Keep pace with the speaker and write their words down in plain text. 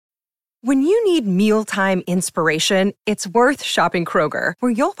When you need mealtime inspiration, it's worth shopping Kroger,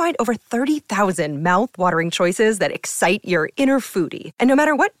 where you'll find over 30,000 mouth-watering choices that excite your inner foodie. And no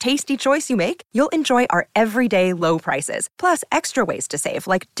matter what tasty choice you make, you'll enjoy our everyday low prices, plus extra ways to save,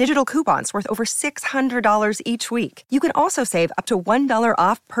 like digital coupons worth over $600 each week. You can also save up to $1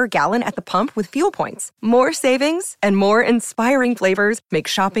 off per gallon at the pump with fuel points. More savings and more inspiring flavors make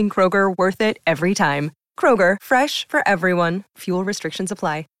shopping Kroger worth it every time. Kroger, fresh for everyone. Fuel restrictions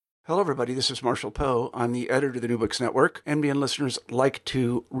apply. Hello, everybody. This is Marshall Poe. I'm the editor of the New Books Network. NBN listeners like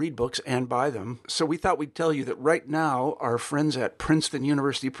to read books and buy them. So we thought we'd tell you that right now, our friends at Princeton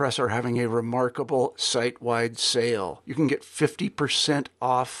University Press are having a remarkable site-wide sale. You can get 50%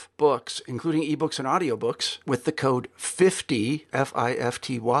 off books, including ebooks and audiobooks, with the code 50,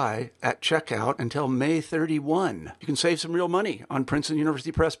 F-I-F-T-Y, at checkout until May 31. You can save some real money on Princeton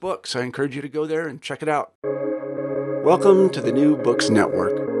University Press books. I encourage you to go there and check it out. Welcome to the New Books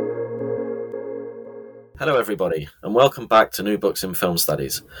Network. Hello everybody, and welcome back to New Books in Film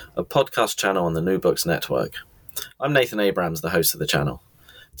Studies, a podcast channel on the New Books Network. I'm Nathan Abrams, the host of the channel.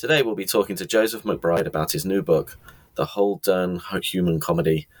 Today we'll be talking to Joseph McBride about his new book, The Whole Dern Human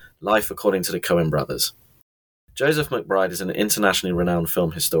Comedy, Life According to the Coen Brothers. Joseph McBride is an internationally renowned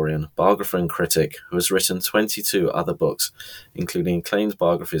film historian, biographer and critic who has written 22 other books, including acclaimed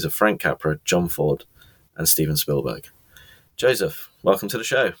biographies of Frank Capra, John Ford, and Steven Spielberg. Joseph, welcome to the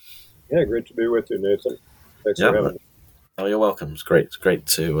show. Yeah, great to be with you, Nathan. Thanks for having me. Oh, you're welcome. It's great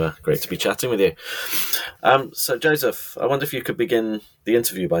to be chatting with you. So, Joseph, I wonder if you could begin the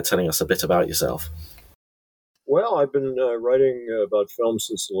interview by telling us a bit about yourself. Well, I've been writing about film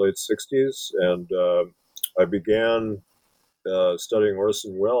since the late 60s, and I began studying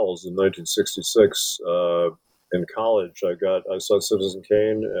Orson Welles in 1966 in college. I saw Citizen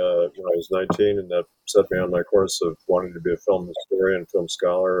Kane when I was 19, and that set me on my course of wanting to be a film historian, film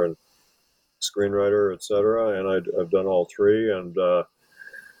scholar, and screenwriter, etc. And I've done all three, and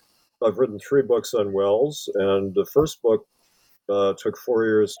I've written 3 books on Welles. And the first book took 4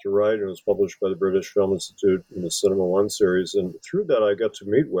 years to write and was published by the British Film Institute in the Cinema One series. And through that, I got to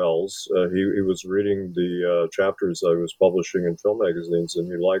meet Welles. He was reading the chapters I was publishing in film magazines, and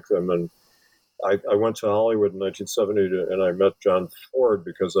he liked them. And I went to Hollywood in 1970 and I met John Ford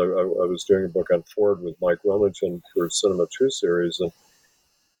because I was doing a book on Ford with Mike Wilmington for Cinema 2 series. And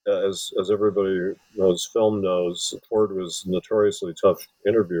as everybody knows, film knows, Ford was a notoriously tough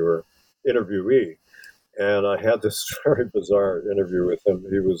interviewee. And I had this very bizarre interview with him.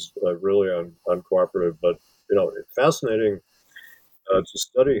 He was really uncooperative, but, fascinating to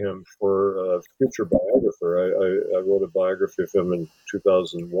study him for a future biographer. I wrote a biography of him in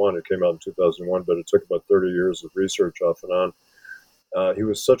 2001. It came out in 2001, but it took about 30 years of research off and on. He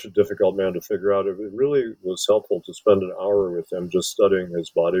was such a difficult man to figure out. It really was helpful to spend an hour with him just studying his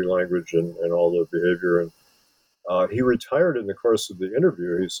body language and all the behavior. And he retired in the course of the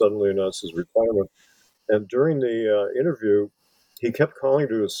interview. He suddenly announced his retirement. And during the interview, he kept calling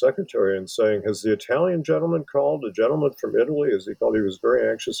to his secretary and saying, "Has the Italian gentleman called? A gentleman from Italy?" As he called. He was very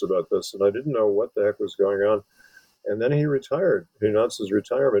anxious about this, and I didn't know what the heck was going on. And then he retired. He announced his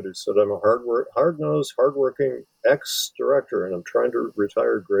retirement. He said, "I'm a hard-nosed, hard-working ex-director, and I'm trying to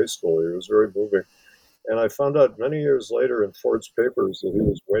retire gracefully." It was very moving. And I found out many years later in Ford's papers that he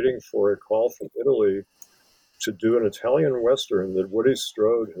was waiting for a call from Italy to do an Italian Western that Woody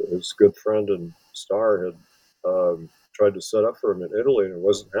Strode, his good friend and star, had tried to set up for him in Italy, and it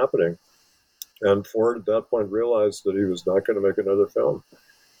wasn't happening. And Ford at that point realized that he was not going to make another film.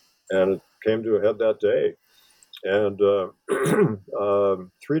 And it came to a head that day. And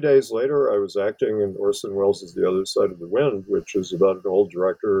 3 days later, I was acting in Orson Welles' The Other Side of the Wind, which is about an old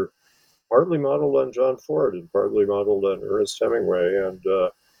director, partly modeled on John Ford and partly modeled on Ernest Hemingway. And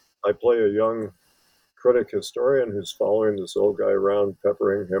I play a young critic historian who's following this old guy around,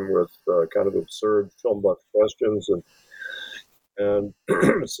 peppering him with kind of absurd film buff questions. And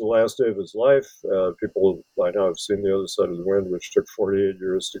it's the last day of his life. People by now have seen The Other Side of the Wind, which took 48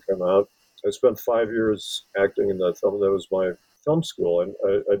 years to come out. I spent 5 years acting in that film. That was my film school. And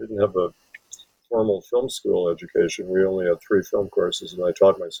I didn't have a formal film school education. We only had 3 film courses, and I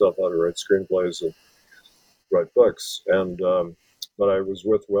taught myself how to write screenplays and write books. And but I was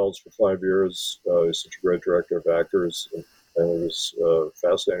with Welles for 5 years. He's such a great director of actors, and it was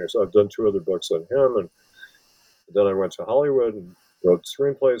fascinating. So I've done 2 other books on him, and then I went to Hollywood and wrote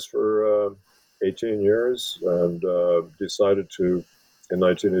screenplays for 18 years, and decided to, in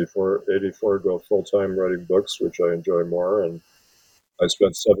 1984, go full-time writing books, which I enjoy more. And I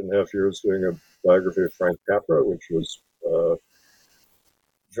spent 7.5 years doing a biography of Frank Capra, which was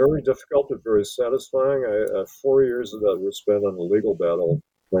very difficult but very satisfying. 4 years of that were spent on a legal battle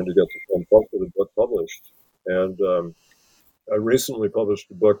trying to get the book published. And I recently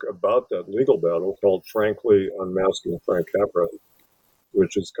published a book about that legal battle called Frankly Unmasking Frank Capra,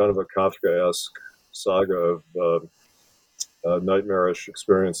 which is kind of a Kafkaesque saga of nightmarish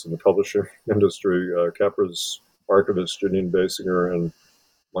experience in the publishing industry. Capra's archivist, Janine Basinger, and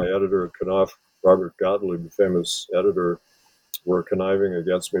my editor at Knopf, Robert Gottlieb, the famous editor, were conniving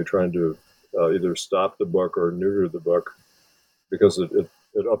against me, trying to either stop the book or neuter the book because it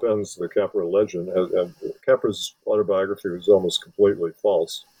upends the Capra legend. And Capra's autobiography was almost completely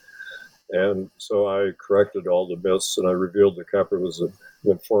false. And so I corrected all the myths, and I revealed that Capra was an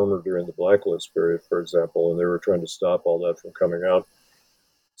informer during the blacklist period, for example, and they were trying to stop all that from coming out.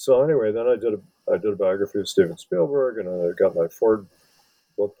 So anyway, then I did a biography of Steven Spielberg, and I got my Ford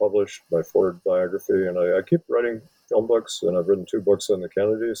book published, my Ford biography, and I keep writing film books, and I've written 2 books on the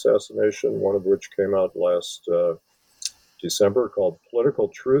Kennedy assassination, one of which came out last December, called Political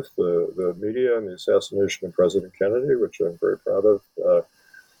Truth, the Media and the Assassination of President Kennedy, which I'm very proud of.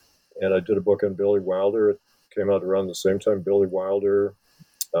 And I did a book on Billy Wilder. It came out around the same time. Billy Wilder,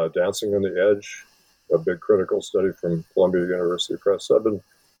 Dancing on the Edge, a big critical study from Columbia University Press. So I've been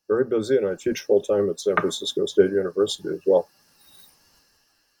very busy, and I teach full-time at San Francisco State University as well.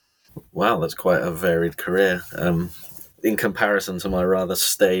 Wow, that's quite a varied career. In comparison to my rather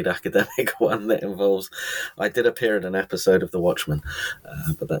staid academic one that involves, I did appear in an episode of The Watchmen,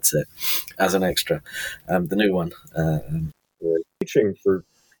 but that's it, as an extra. The new one. Teaching for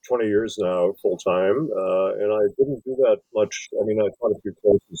 20 years now, full-time, and I didn't do that much. I mean, I taught a few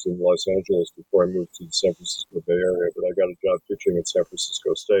courses in Los Angeles before I moved to the San Francisco Bay Area, but I got a job teaching at San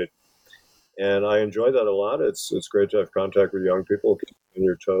Francisco State. And I enjoy that a lot. It's great to have contact with young people, keep on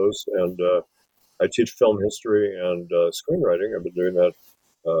your toes. And I teach film history and screenwriting. I've been doing that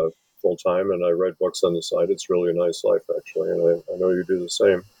full time, and I write books on the side. It's really a nice life, actually, and I know you do the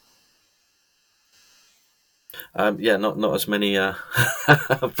same. Not as many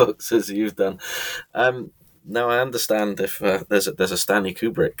books as you've done. Now I understand if there's a Stanley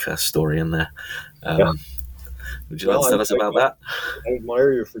Kubrick story in there. Would you like to tell us about that? I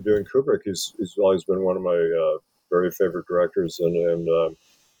admire you for doing Kubrick. He's always been one of my very favorite directors, and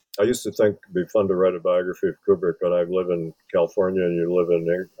I used to think it'd be fun to write a biography of Kubrick, but I live in California, and you live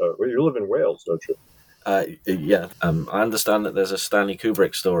in Wales, don't you? I understand that there's a Stanley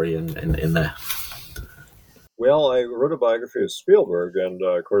Kubrick story in there. Well, I wrote a biography of Spielberg, and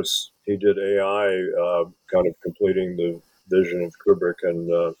of course he did AI, kind of completing the vision of Kubrick,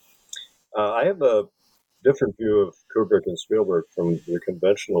 and I have a different view of Kubrick and Spielberg from the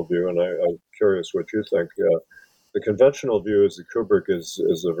conventional view, and I'm curious what you think. The conventional view is that Kubrick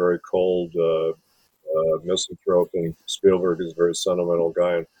is a very cold misanthrope, and Spielberg is a very sentimental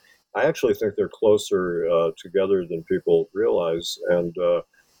guy. And I actually think they're closer together than people realize. And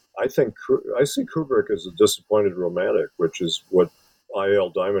I see Kubrick as a disappointed romantic, which is what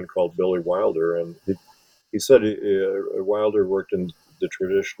I.L. Diamond called Billy Wilder. And he said Wilder worked in the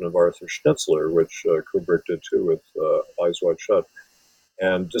tradition of Arthur Schnitzler, which Kubrick did too with Eyes Wide Shut.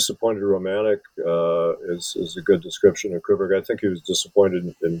 And disappointed romantic is a good description of Kubrick. I think he was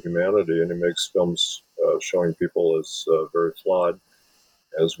disappointed in humanity, and he makes films showing people as very flawed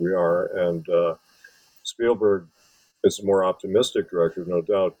as we are. And Spielberg is a more optimistic director, no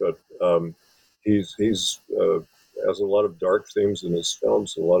doubt, but he's has a lot of dark themes in his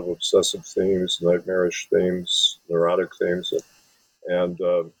films, a lot of obsessive themes, nightmarish themes, neurotic themes. And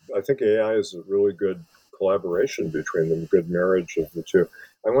I think AI is a really good collaboration between them, good marriage of the two.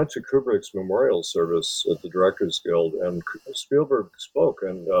 I went to Kubrick's memorial service at the Directors Guild, and Spielberg spoke,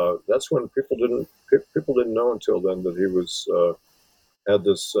 and that's when people didn't know until then that he was had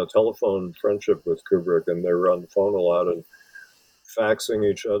this telephone friendship with Kubrick, and they were on the phone a lot and faxing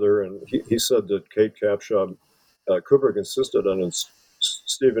each other. And he said that Kate Capshaw, Kubrick insisted on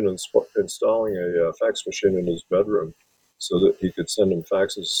Steven installing a fax machine in his bedroom so that he could send him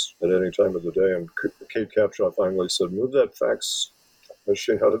faxes at any time of the day. And Kate Capshaw finally said, "Move that fax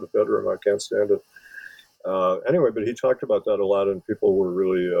machine out of the bedroom. I can't stand it." Anyway, but he talked about that a lot, and people were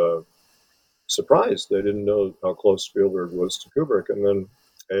really surprised. They didn't know how close Spielberg was to Kubrick. And then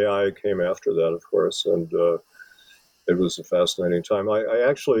AI came after that, of course, and it was a fascinating time. I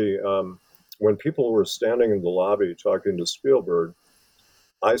actually, when people were standing in the lobby talking to Spielberg,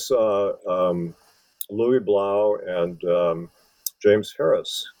 I saw Louis Blau and James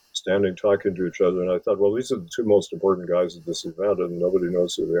Harris standing talking to each other, and I thought, well, these are the two most important guys at this event, and nobody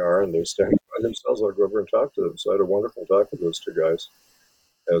knows who they are, and they're standing by themselves. I'll go over and talk to them. So I had a wonderful talk with those two guys.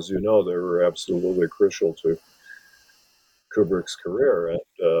 As you know, they were absolutely crucial to Kubrick's career, and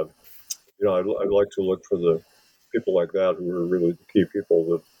I like to look for the people like that who are really the key people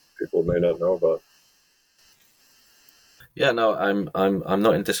that people may not know about. Yeah, no, I'm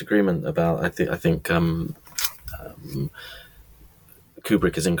not in disagreement about. I think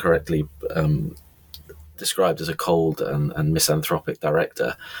Kubrick is incorrectly described as a cold and misanthropic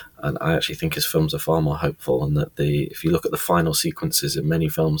director, and I actually think his films are far more hopeful. And that if you look at the final sequences in many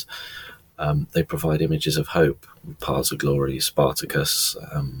films, they provide images of hope. Paths of Glory, Spartacus,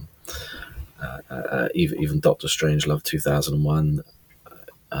 even Doctor Strangelove 2001,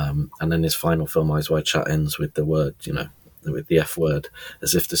 and then his final film Eyes Wide Shut ends with the word, with the F word,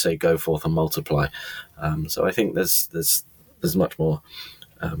 as if to say, "Go forth and multiply." So I think there's much more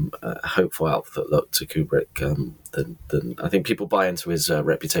hopeful outlook to Kubrick than I think people buy into his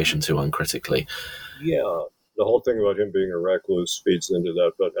reputation too uncritically. Yeah, the whole thing about him being a recluse feeds into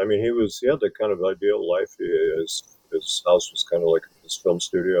that. But I mean, he had that kind of ideal life. His house was kind of like his film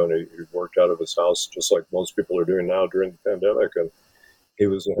studio, and he worked out of his house just like most people are doing now during the pandemic. And he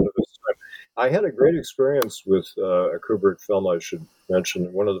was ahead of his time. I had a great experience with a Kubrick film I should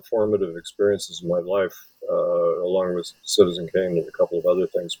mention. One of the formative experiences of my life, along with Citizen Kane and a couple of other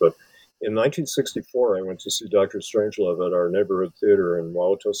things. But in 1964, I went to see Dr. Strangelove at our neighborhood theater in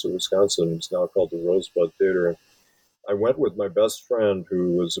Wauwatosa, Wisconsin. It's now called the Rosebud Theater. And I went with my best friend,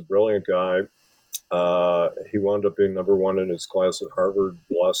 who was a brilliant guy. He wound up being number one in his class at Harvard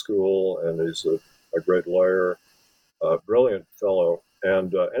Law School, and he's a great lawyer, brilliant fellow.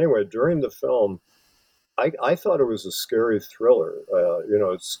 And anyway, during the film, I thought it was a scary thriller.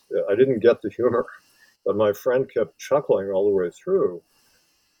 I didn't get the humor, but my friend kept chuckling all the way through.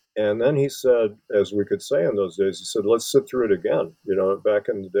 And then he said, as we could say in those days, he said, "Let's sit through it again." Back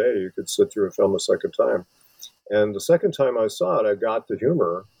in the day, you could sit through a film a second time. And the second time I saw it, I got the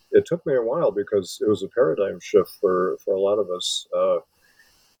humor. It took me a while because it was a paradigm shift for a lot of us.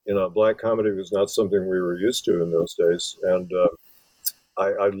 Black comedy was not something we were used to in those days. And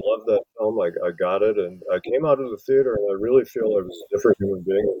I loved that film. I got it, and I came out of the theater, and I really feel I was a different human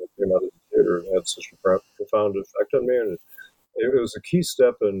being when I came out of the theater. It had such a profound effect on me, and it was a key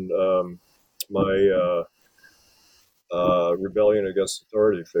step in my rebellion against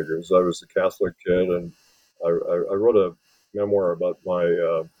authority figures. I was a Catholic kid, and I wrote a memoir about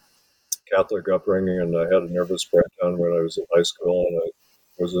my Catholic upbringing, and I had a nervous breakdown when I was in high school, and I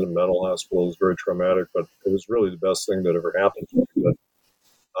was in a mental hospital. It was very traumatic, but it was really the best thing that ever happened to me. But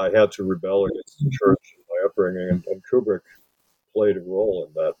I had to rebel against the church and my upbringing, and Kubrick played a role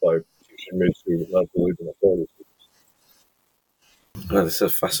in that by teaching me to not believe in authority. Well, this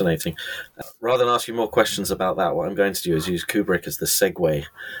is fascinating. Rather than ask you more questions about that, what I'm going to do is use Kubrick as the segue,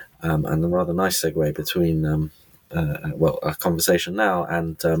 and a rather nice segue between our conversation now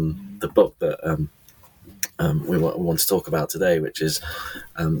and the book that we want to talk about today, which is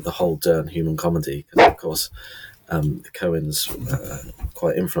The Whole Dern Human Comedy. Because, of course, the Coens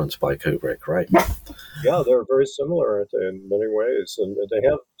quite influenced by Kubrick, right? Yeah, they're very similar, aren't they, in many ways? And they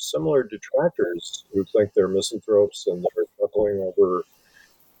have similar detractors who think they're misanthropes and they're chuckling over,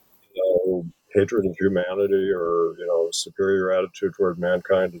 hatred of humanity or, superior attitude toward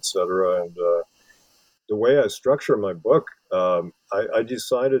mankind, etc. And the way I structure my book, I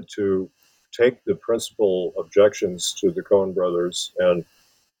decided to take the principal objections to the Coen brothers and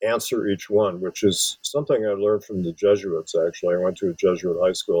answer each one, which is something I learned from the Jesuits, actually. I went to a Jesuit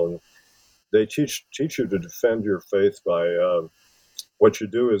high school, and they teach you to defend your faith by what you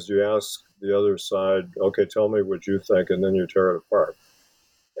do is you ask the other side, "Okay, tell me what you think," and then you tear it apart.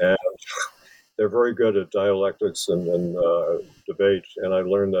 And they're very good at dialectics and debate, and I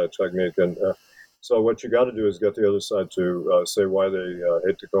learned that technique. And so what you got to do is get the other side to say why they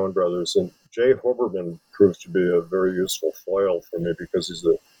hate the Coen brothers. And Jay Hoberman proved to be a very useful foil for me because he's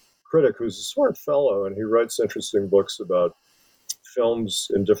a critic who's a smart fellow, and he writes interesting books about films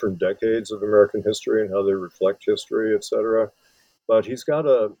in different decades of American history and how they reflect history, etc. But he's got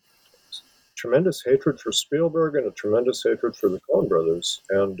a tremendous hatred for Spielberg and a tremendous hatred for the Coen brothers.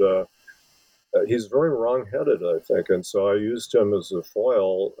 And he's very wrong-headed, I think. And so I used him as a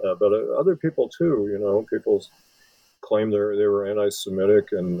foil, but other people too, people claim they were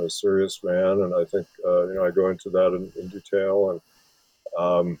anti-Semitic and a serious man. And I think, I go into that in detail.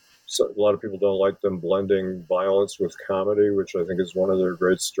 And so a lot of people don't like them blending violence with comedy, which I think is one of their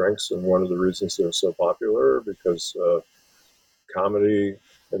great strengths and one of the reasons they're so popular, because comedy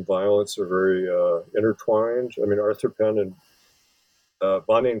and violence are very intertwined. I mean, Arthur Penn and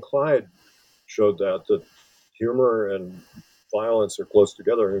Bonnie and Clyde showed that humor and violence are close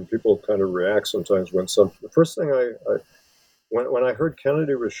together. I mean, people kind of react sometimes when the first thing when I heard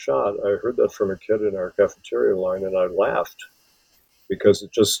Kennedy was shot, I heard that from a kid in our cafeteria line, and I laughed because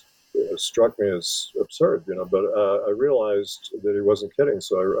it just struck me as absurd, but I realized that he wasn't kidding.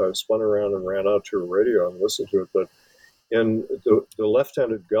 So I spun around and ran out to a radio and listened to it. But in the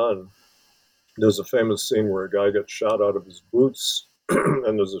Left-Handed Gun, there's a famous scene where a guy gets shot out of his boots,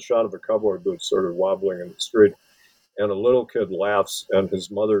 and there's a shot of a cowboy boot sort of wobbling in the street, and a little kid laughs, and his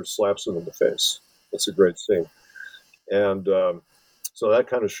mother slaps him in the face. It's a great scene. And so that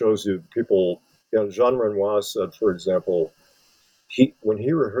kind of shows you people. Jean Renoir said, for example, when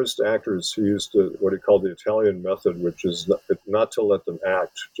he rehearsed actors, he used what he called the Italian method, which is not to let them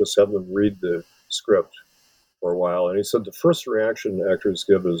act, just have them read the script for a while. And he said the first reaction actors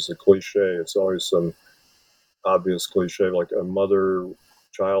give is a cliche. It's always some obvious cliche, like a mother,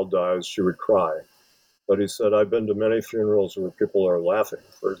 child dies, she would cry. But he said, I've been to many funerals where people are laughing,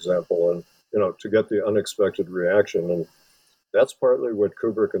 for example, and, to get the unexpected reaction. And that's partly what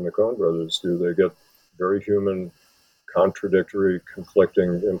Kubrick and the Coen brothers do. They get very human, contradictory,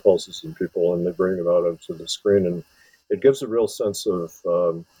 conflicting impulses in people, and they bring them out onto the screen. And it gives a real sense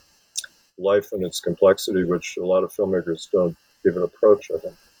of life and its complexity, which a lot of filmmakers don't even approach, I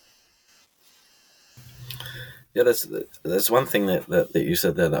think. Yeah, there's one thing that you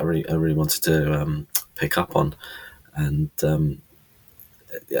said there that I really wanted to pick up on, and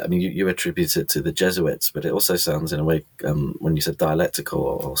I mean you attribute it to the Jesuits, but it also sounds in a way when you said dialectical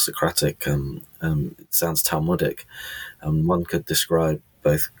or Socratic, it sounds Talmudic. One could describe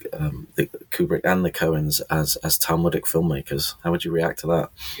both the Kubrick and the Coens as Talmudic filmmakers. How would you react to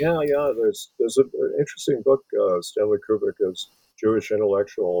that? Yeah. There's an interesting book. Stanley Kubrick is Jewish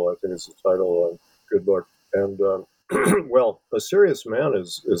Intellectual, I think is the title. Good book. And well, A Serious Man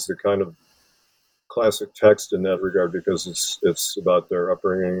is the kind of classic text in that regard, because it's about their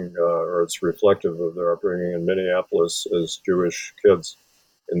upbringing, or it's reflective of their upbringing in Minneapolis as Jewish kids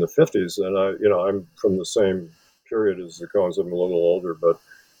in the 50s. And I'm from the same period as the Coens. I'm a little older, but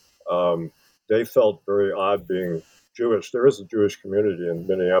they felt very odd being Jewish. There is a Jewish community in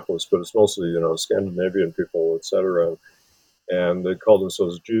Minneapolis, but it's mostly Scandinavian people, etc. And they call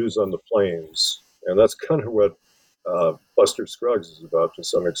themselves Jews on the Plains, and that's kind of what Buster Scruggs is about to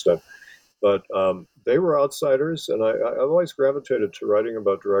some extent. But they were outsiders, and I've always gravitated to writing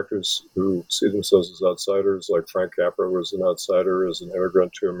about directors who see themselves as outsiders, like Frank Capra was an outsider as an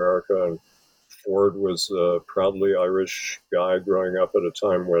immigrant to America, and Ford was a proudly Irish guy growing up at a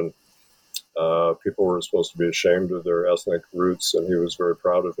time when people were supposed to be ashamed of their ethnic roots, and he was very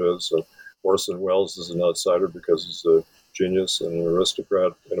proud of his. And Orson Welles is an outsider because he's a genius and an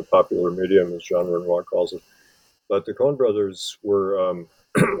aristocrat in a popular medium, as Jean Renoir calls it. But the Coen brothers were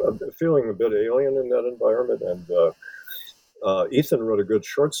feeling a bit alien in that environment, and Ethan wrote a good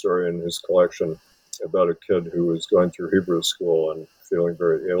short story in his collection about a kid who was going through Hebrew school and feeling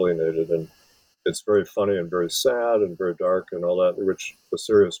very alienated, and it's very funny and very sad and very dark and all that, which A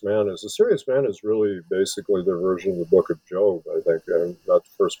Serious Man is. A Serious Man is really basically their version of the Book of Job, I think. I'm not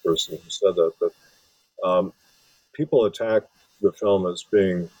the first person who said that, but people attack the film as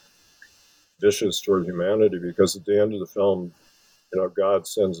being vicious toward humanity because at the end of the film, God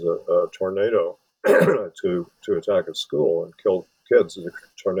sends a tornado to attack a school and kill kids. And the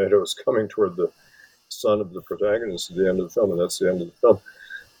tornado is coming toward the son of the protagonist at the end of the film, and that's the end of the film.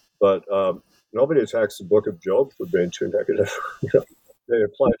 But nobody attacks the Book of Job for being too negative. They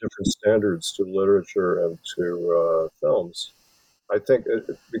apply different standards to literature and to films. I think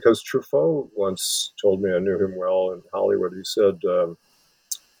because Truffaut once told me, I knew him well in Hollywood, he said,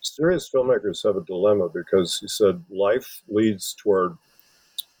 serious filmmakers have a dilemma because he said life leads toward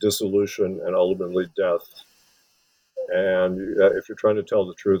dissolution and ultimately death. And if you're trying to tell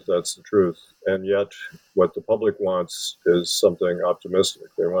the truth, that's the truth. And yet what the public wants is something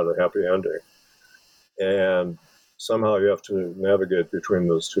optimistic. They want a happy ending. And somehow you have to navigate between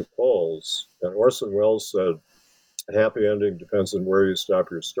those two poles. And Orson Welles said, a happy ending depends on where you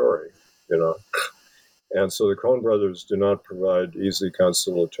stop your story, And so the Coen brothers do not provide easy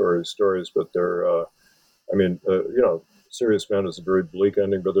consolatory stories, but they're, Serious Man is a very bleak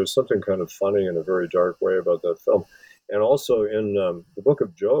ending, but there's something kind of funny in a very dark way about that film. And also in the Book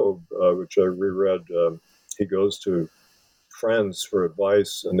of Job, which I reread, he goes to friends for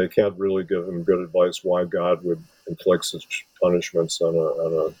advice, and they can't really give him good advice why God would inflict such punishments on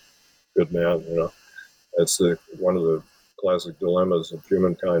a good man, It's one of the classic dilemmas of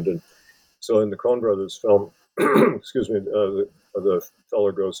humankind. And so in the Coen brothers film, the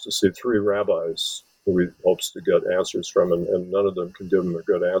fellow goes to see three rabbis who he hopes to get answers from, and none of them can give him a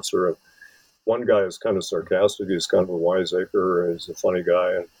good answer. And one guy is kind of sarcastic. He's kind of a wiseacre. He's a funny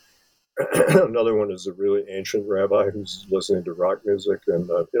guy. And another one is a really ancient rabbi who's listening to rock music. And,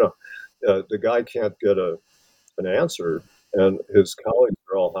 the guy can't get an answer. and his colleagues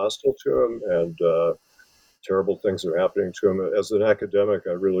are all hostile to him, and terrible things are happening to him. As an academic,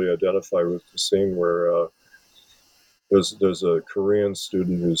 I really identify with the scene where there's a Korean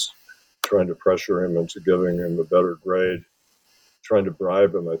student who's trying to pressure him into giving him a better grade, trying to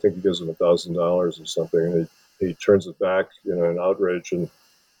bribe him. I think he gives him $1,000 or something, and he turns it back, in outrage. And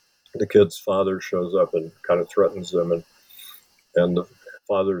the kid's father shows up and kind of threatens them, and the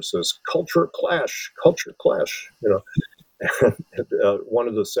father says, culture clash. And, one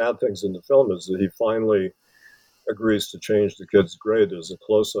of the sad things in the film is that he finally agrees to change the kid's grade. There's a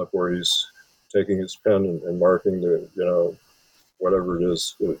close-up where he's taking his pen and marking the, whatever it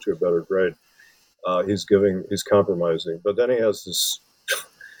is to a better grade. He's compromising. But then he has this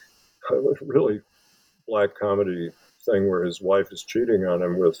really black comedy thing where his wife is cheating on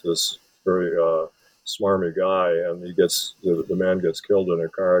him with this very smarmy guy, and the man gets killed in a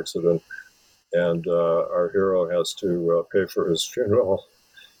car accident, and our hero has to pay for his funeral.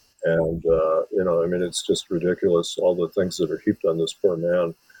 And, it's just ridiculous, all the things that are heaped on this poor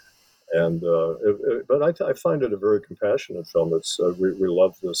man. And but I find it a very compassionate film. It's we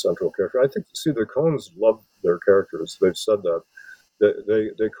love the central character. I think, the Coens love their characters. They've said that.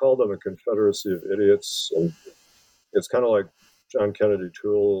 They call them a confederacy of idiots, and it's kind of like John Kennedy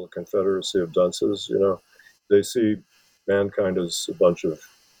Toole, a confederacy of dunces. They see mankind as a bunch of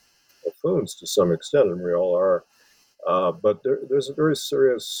buffoons to some extent, and we all are. But there's a very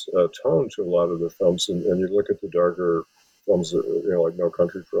serious tone to a lot of the films, and you look at the darker films, like No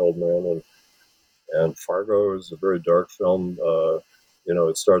Country for Old Men, and Fargo is a very dark film.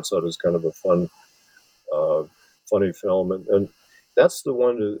 It starts out as kind of a fun, funny film, and that's the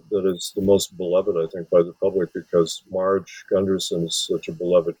one that is the most beloved, I think, by the public, because Marge Gunderson is such a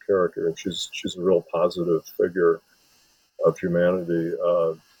beloved character, and she's a real positive figure of humanity.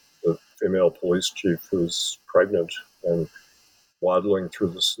 The female police chief who's pregnant and waddling through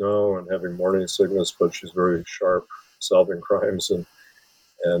the snow and having morning sickness, but she's very sharp, solving crimes,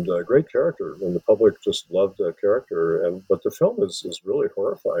 and a great character, and the public just loved that character. But the film is really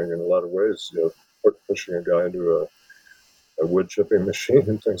horrifying in a lot of ways. Pushing a guy into a wood chipping machine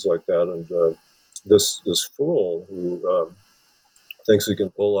and things like that, and this fool who thinks he can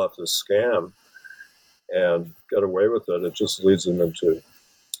pull off this scam and get away with it. It just leads him into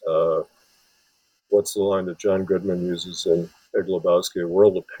what's the line that John Goodman uses in Big Lebowski? A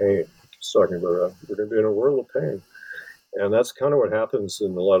world of pain. He's talking about we're going to be in a world of pain. And that's kind of what happens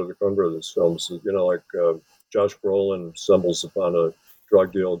in a lot of the Coen Brothers films. Josh Brolin stumbles upon a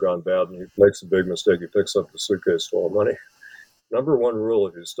drug deal gone bad, and he makes a big mistake. He picks up the suitcase full of money. Number one rule: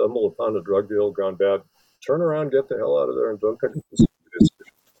 if you stumble upon a drug deal gone bad, turn around, get the hell out of there, and don't pick up the suitcase.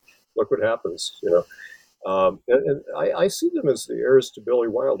 Look what happens, And I see them as the heirs to Billy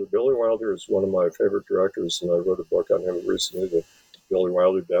Wilder. Billy Wilder is one of my favorite directors, and I wrote a book on him recently, the Billy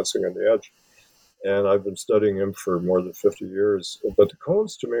Wilder Dancing on the Edge. And I've been studying him for more than 50 years. But the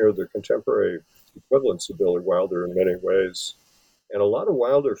Coens, to me, are the contemporary equivalents of Billy Wilder in many ways. And a lot of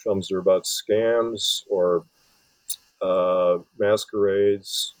Wilder films are about scams or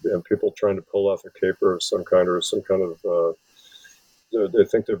masquerades and people trying to pull off a caper of some kind, or some kind of they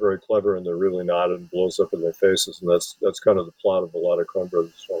think they're very clever and they're really not, and blows up in their faces. And that's kind of the plot of a lot of Coen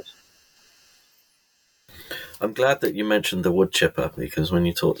Brothers films. I'm glad that you mentioned the wood chipper, because when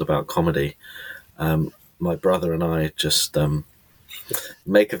you talked about comedy, my brother and I just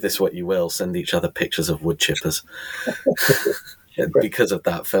make of this what you will, send each other pictures of wood chippers because of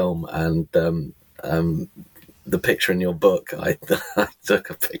that film. And the picture in your book, I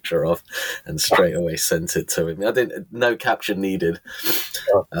took a picture of and straight away sent it to him. No caption needed.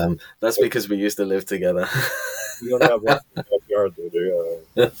 That's because we used to live together. You don't have one in the backyard, do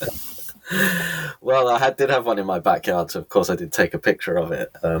you? Well, I did have one in my backyard, so of course I did take a picture of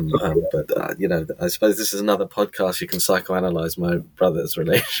it. But I suppose this is another podcast. You can psychoanalyze my brother's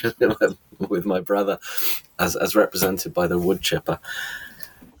relationship with my brother, as represented by the wood chipper.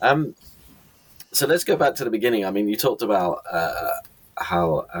 So let's go back to the beginning. I mean, you talked about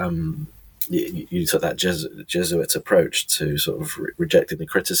how you took that Jesuit approach to sort of rejecting the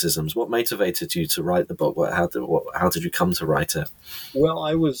criticisms. What motivated you to write the book? How did you come to write it? Well,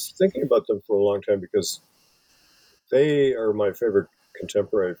 I was thinking about them for a long time because they are my favorite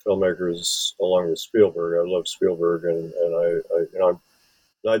contemporary filmmakers, along with Spielberg. I love Spielberg, and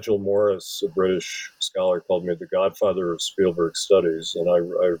Nigel Morris, a British scholar, called me the godfather of Spielberg studies, and I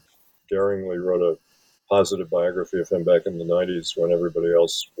daringly wrote a positive biography of him back in the 90s when everybody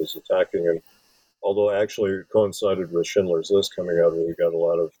else was attacking him. Although actually it coincided with Schindler's List coming out, and we got a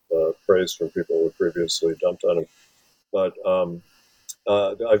lot of praise from people who previously dumped on him. But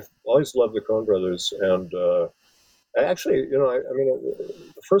I've always loved the Coen Brothers, and Actually, I mean,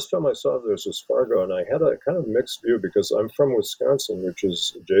 the first film I saw of theirs was Fargo, and I had a kind of mixed view because I'm from Wisconsin, which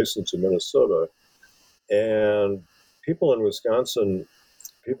is adjacent to Minnesota, and people in Wisconsin,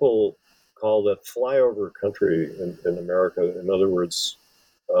 people call that flyover country in America. In other words,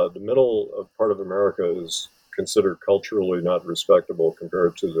 the middle of part of America is considered culturally not respectable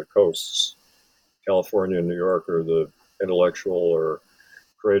compared to the coasts. California and New York are the intellectual or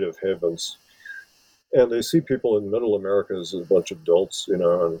creative havens. And they see people in middle America as a bunch of dolts,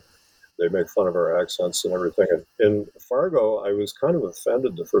 and they make fun of our accents and everything. And in Fargo, I was kind of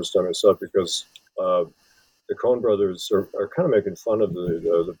offended the first time I saw it because the Coen brothers are kind of making fun of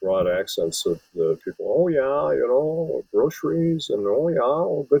the broad accents of the people. Oh, yeah, groceries, and oh, yeah,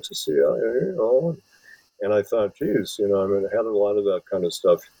 oh, good to see you, And I thought, geez, I mean, I had a lot of that kind of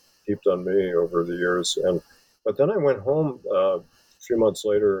stuff heaped on me over the years. But then I went home a few months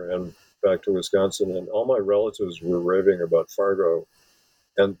later and back to Wisconsin, and all my relatives were raving about Fargo.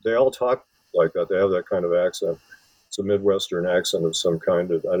 And they all talk like that. They have that kind of accent. It's a Midwestern accent of some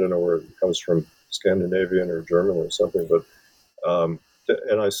kind. I don't know where it comes from, Scandinavian or German or something. But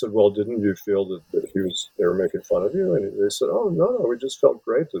and I said, well, didn't you feel that they were making fun of you? And they said, oh, no, we just felt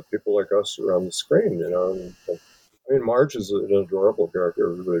great that people like us are on the screen, And, I mean, Marge is an adorable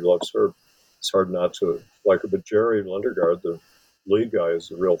character. Everybody loves her. It's hard not to like her. But Jerry Lundegaard, the lead guy,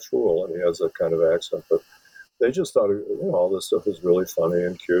 is a real fool, and he has that kind of accent. But they just thought, all this stuff is really funny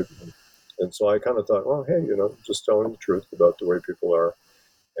and cute. And so I kind of thought, well, hey, just telling the truth about the way people are.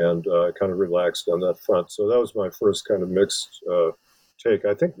 And I kind of relaxed on that front. So that was my first kind of mixed take.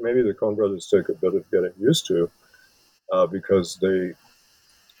 I think maybe the Coen brothers take a bit of getting used to because they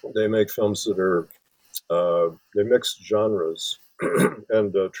make films that are, they mix genres.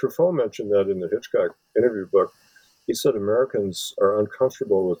 And Truffaut mentioned that in the Hitchcock interview book. He said Americans are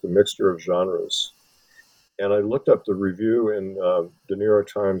uncomfortable with the mixture of genres. And I looked up the review in the New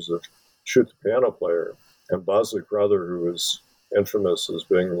York Times of Shoot the Piano Player, and Bosley Crowther, who was infamous as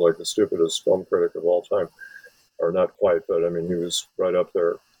being like the stupidest film critic of all time, or not quite, but I mean, he was right up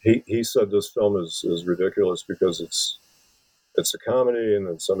there. He said this film is ridiculous because it's a comedy, and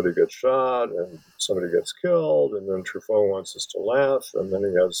then somebody gets shot, and somebody gets killed, and then Truffaut wants us to laugh, and then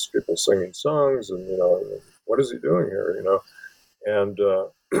he has people singing songs, and what is he doing here? And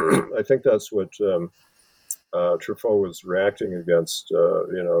I think that's what Truffaut was reacting against.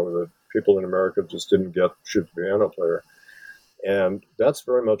 The people in America just didn't get Shoot the Piano Player, and that's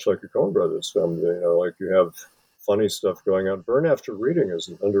very much like a Coen Brothers film. Like you have funny stuff going on. Burn After Reading is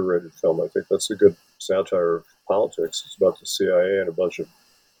an underrated film. I think that's a good satire of politics. It's about the CIA and a bunch of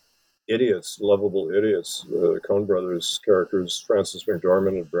idiots, lovable idiots. The Coen Brothers characters, Frances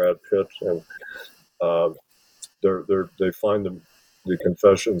McDormand and Brad Pitt, and they find the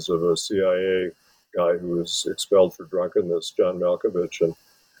confessions of a CIA guy who was expelled for drunkenness, John Malkovich, and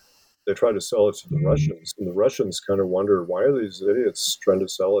they try to sell it to the Russians. And the Russians kind of wonder, why are these idiots trying to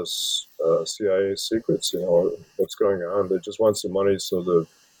sell us CIA secrets? What's going on? They just want some money so that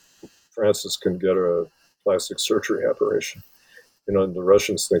Francis can get a plastic surgery operation. And the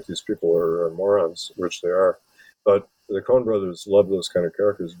Russians think these people are morons, which they are. But the Coen brothers love those kind of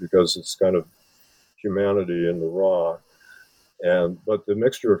characters because it's kind of humanity in the raw. But the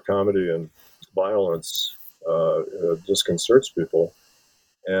mixture of comedy and violence disconcerts people.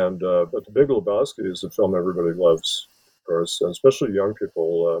 But The Big Lebowski is a film everybody loves, of course, and especially young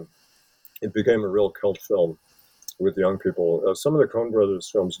people. It became a real cult film with young people. Some of the Coen brothers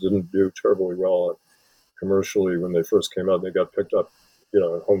films didn't do terribly well commercially when they first came out. They got picked up, in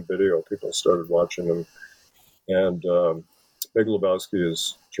home video. People started watching them. And Big Lebowski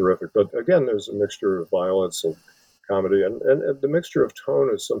is terrific. But again, there's a mixture of violence and comedy. And the mixture of tone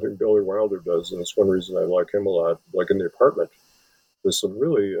is something Billy Wilder does. And it's one reason I like him a lot. Like in The Apartment, there's some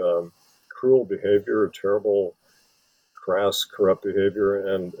really cruel behavior, terrible, crass, corrupt behavior,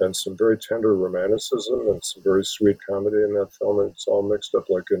 and some very tender romanticism and some very sweet comedy in that film. And it's all mixed up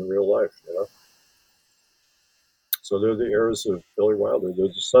like in real life, So they're the heirs of Billy Wilder. They're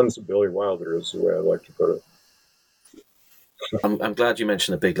the sons of Billy Wilder, is the way I like to put it. I'm glad you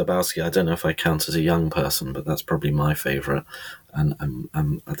mentioned The Big Lebowski. I don't know if I count as a young person, but that's probably my favourite. And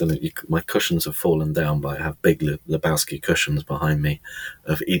I don't know, my cushions have fallen down, but I have Big Lebowski cushions behind me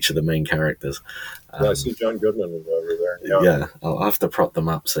of each of the main characters. I see John Goodman over there. Yeah, I'll have to prop them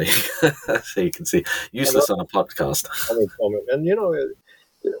up so you can see. Useless on a podcast. And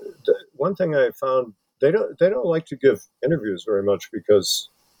one thing I found, they don't like to give interviews very much because.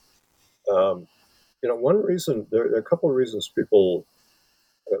 One reason, there are a couple of reasons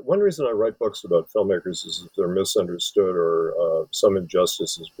one reason I write books about filmmakers is that they're misunderstood or some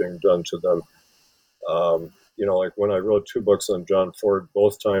injustice is being done to them. like when I wrote 2 books on John Ford,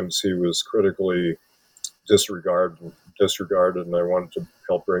 both times he was critically disregarded, and I wanted to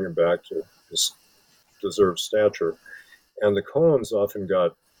help bring him back to his deserved stature. And the Coens often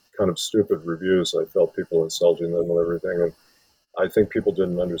got kind of stupid reviews. I felt people insulting them and everything, and I think people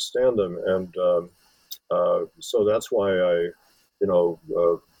didn't understand them. And so that's why I,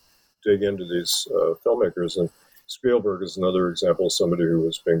 dig into these filmmakers. And Spielberg is another example of somebody who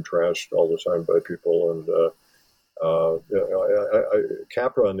was being trashed all the time by people. And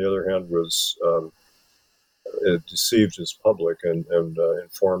Capra, on the other hand, was it deceived his public and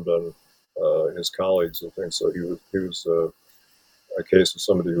informed on his colleagues and things. So he was a case of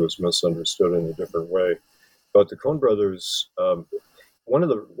somebody who was misunderstood in a different way. But the Coen brothers, one of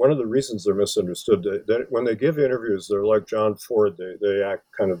the reasons they're misunderstood, when they give interviews, they're like John Ford. They act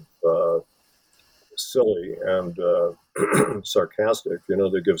kind of silly and sarcastic.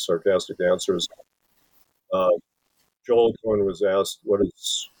 They give sarcastic answers. Joel Coen was asked what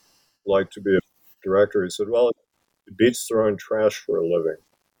it's like to be a director. He said, "Well, it beats throwing trash for a living."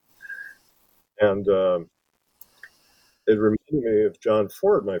 And it reminded me of John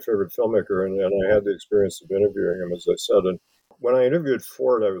Ford, my favorite filmmaker, and I had the experience of interviewing him, as I said. And when I interviewed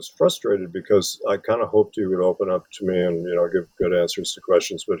Ford, I was frustrated because I kind of hoped he would open up to me and give good answers to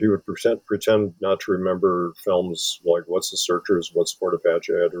questions, but he would pretend not to remember films like What's the Searchers, What's Fort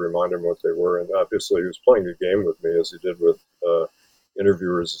Apache. I had to remind him what they were, and obviously he was playing a game with me, as he did with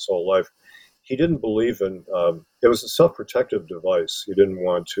interviewers his whole life. He didn't believe in it was a self-protective device. He didn't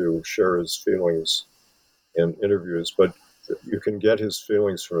want to share his feelings in interviews, but you can get his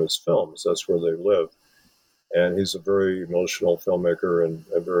feelings from his films. That's where they live. And he's a very emotional filmmaker and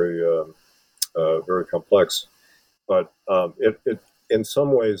very complex. But it in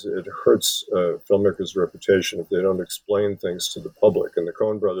some ways it hurts filmmakers' reputation if they don't explain things to the public. And the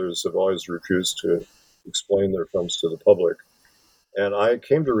Coen brothers have always refused to explain their films to the public. And I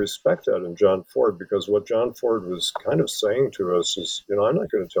came to respect that in John Ford, because what John Ford was kind of saying to us is, I'm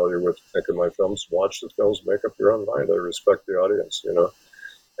not going to tell you what to think of my films. Watch the films, make up your own mind. I respect the audience,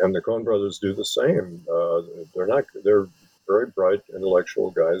 And the Coen brothers do the same. They're very bright,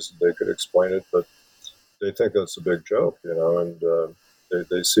 intellectual guys. They could explain it, but they think that's a big joke, and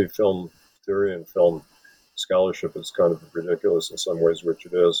they see film theory and film scholarship as kind of ridiculous in some ways, which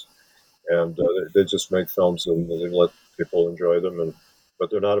it is. And they just make films and they let people enjoy them, but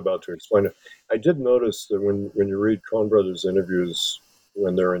they're not about to explain it. I did notice that when you read Coen brothers interviews,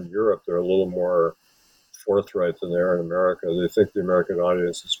 when they're in Europe, they're a little more forthright than they are in America. They think the American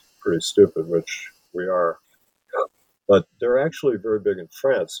audience is pretty stupid, which we are. But they're actually very big in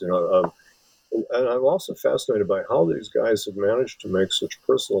France, and I'm also fascinated by how these guys have managed to make such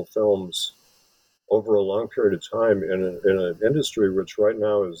personal films over a long period of time in an industry which right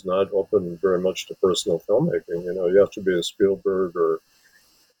now is not open very much to personal filmmaking. You have to be a Spielberg or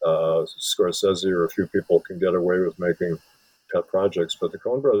Scorsese, or a few people can get away with making pet projects. But the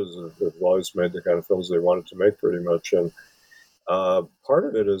Coen brothers have always made the kind of films they wanted to make, pretty much. And part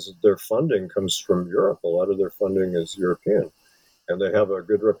of it is their funding comes from Europe. A lot of their funding is European. And they have a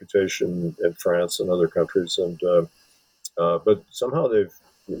good reputation in France and other countries. But somehow they've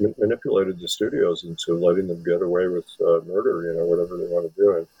manipulated the studios into letting them get away with murder, whatever they want to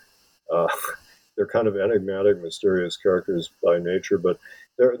do. And they're kind of enigmatic, mysterious characters by nature, but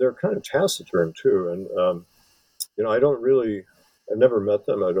they're kind of taciturn too. And I've never met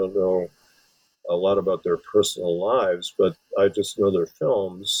them. I don't know a lot about their personal lives, but I just know their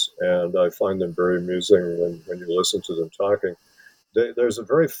films, and I find them very amusing when you listen to them talking. There's a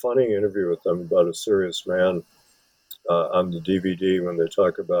very funny interview with them about A Serious Man on the DVD, when they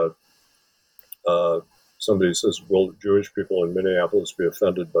talk about somebody says, "Will Jewish people in Minneapolis be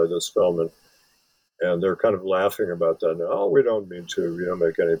offended by this film?" And they're kind of laughing about that. No, we don't mean to. We don't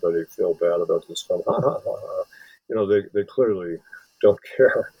make anybody feel bad about this film. Ha, ha, ha, ha. They clearly don't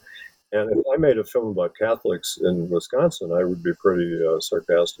care. And if I made a film about Catholics in Wisconsin, I would be pretty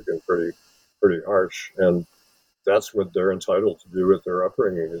sarcastic and pretty harsh. And that's what they're entitled to do with their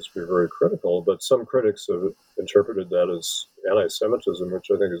upbringing, is be very critical. But some critics have interpreted that as anti-Semitism,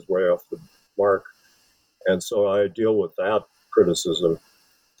 which I think is way off the mark. And so I deal with that criticism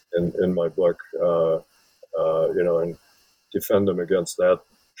in my book, and defend them against that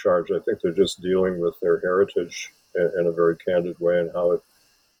charge. I think they're just dealing with their heritage in a very candid way, and how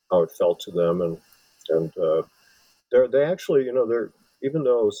it felt to them. And they actually, they're, even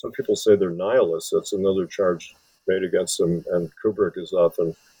though some people say they're nihilists, that's another charge made against them. And Kubrick is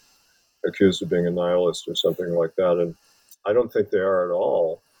often accused of being a nihilist or something like that. And I don't think they are at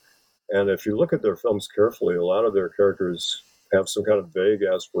all. And if you look at their films carefully, a lot of their characters have some kind of vague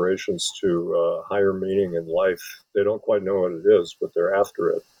aspirations to higher meaning in life. They don't quite know what it is, but they're after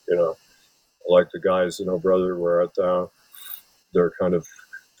it, like the guys in Oh Brother, Where Art Thou? They're kind of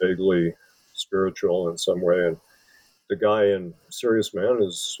vaguely spiritual in some way. And the guy in Serious Man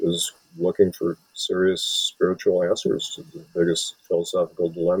is looking for serious spiritual answers to the biggest philosophical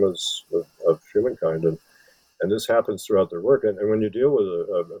dilemmas of humankind. And this happens throughout their work. And when you deal with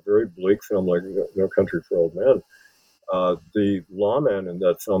a very bleak film like No Country for Old Men, the lawman in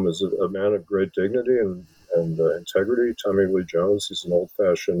that film is a man of great dignity and integrity. Tommy Lee Jones, he's an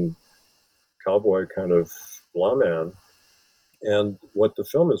old-fashioned cowboy kind of lawman. And what the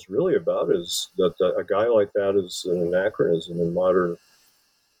film is really about is that a guy like that is an anachronism in modern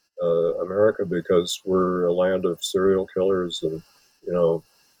America, because we're a land of serial killers and,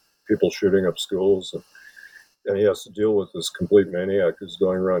 people shooting up schools. And he has to deal with this complete maniac who's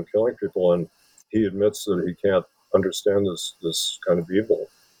going around killing people. And he admits that he can't understand this kind of evil.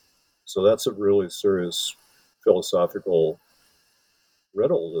 So that's a really serious philosophical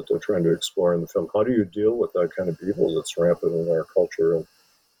riddle that they're trying to explore in the film. How do you deal with that kind of evil that's rampant in our culture?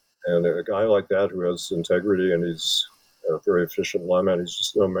 And a guy like that who has integrity and he's a very efficient lawman, he's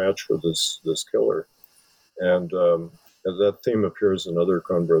just no match for this killer. And that theme appears in other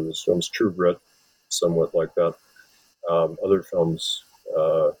Coen Brothers films. True Grit, somewhat like that. Other films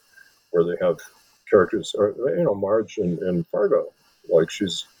where they have characters, or Marge in Fargo, like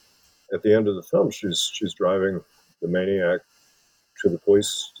she's at the end of the film, she's driving the maniac to the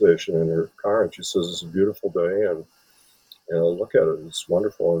police station in her car, and she says, "It's a beautiful day, and look at it, it's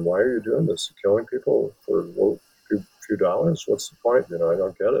wonderful. And why are you doing this? You're killing people for a few dollars? What's the point? I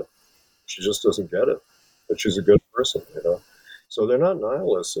don't get it." She just doesn't get it, but she's a good person, So they're not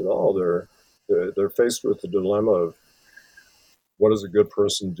nihilists at all. They're faced with the dilemma of what does a good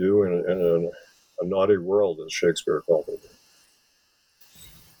person do in a naughty world, as Shakespeare called it.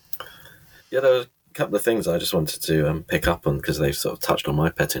 Yeah, there were a couple of things I just wanted to pick up on, because they've sort of touched on my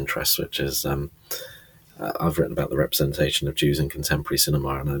pet interest, which is I've written about the representation of Jews in contemporary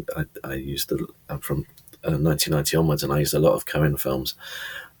cinema, and I used from 1990 onwards, and I used a lot of Coen films.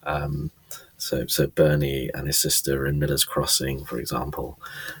 So Bernie and his sister in Miller's Crossing, for example.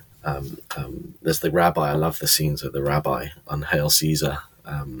 There's the rabbi. I love the scenes with the rabbi on Hail Caesar.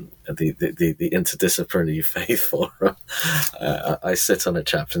 The interdisciplinary faith forum. I sit on a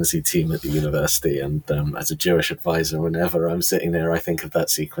chaplaincy team at the university, and as a Jewish advisor, whenever I'm sitting there, I think of that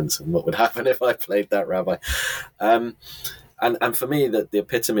sequence and what would happen if I played that rabbi. And for me, the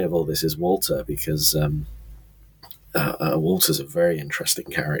epitome of all this is Walter, because Walter's a very interesting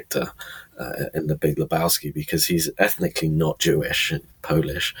character in The Big Lebowski, because he's ethnically not Jewish,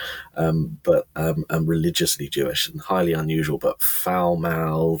 Polish, but religiously Jewish, and highly unusual, but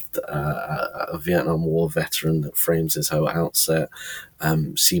foul-mouthed, a Vietnam War veteran that frames his whole outset,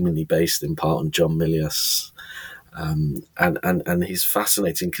 seemingly based in part on John Milius. And he's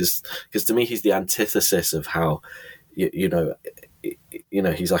fascinating because to me he's the antithesis of how,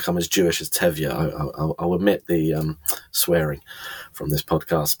 he's like, I'm as Jewish as Tevye. I'll admit the swearing from this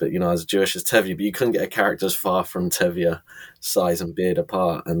podcast, but as Jewish as Tevye, but you couldn't get a character as far from Tevye, size and beard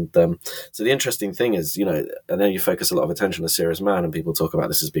apart. And so the interesting thing is, I know you focus a lot of attention on Serious Man, and people talk about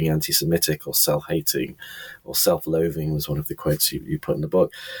this as being anti-Semitic or self-hating or self-loathing was one of the quotes you put in the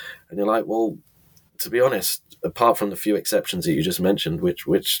book. And you're like, well, to be honest, apart from the few exceptions that you just mentioned, which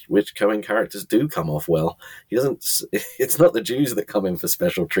Coen characters do come off well, it's not the Jews that come in for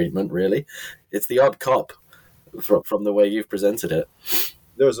special treatment, really. It's the odd cop from the way you've presented it.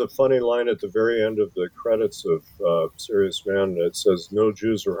 There's a funny line at the very end of the credits of Serious Man that says, "No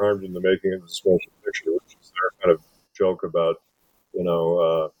Jews were harmed in the making of this motion picture," which is their kind of joke about,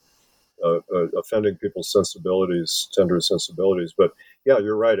 offending people's sensibilities, tender sensibilities. But yeah,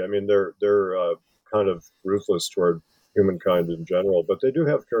 you're right. I mean, they're kind of ruthless toward humankind in general, but they do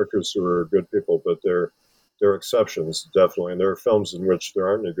have characters who are good people, but they're exceptions, definitely. And there are films in which there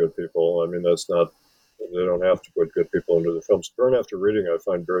aren't any good people. I mean, they don't have to put good people into the films. Burn After Reading I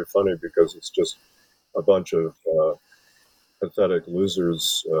find very funny, because it's just a bunch of pathetic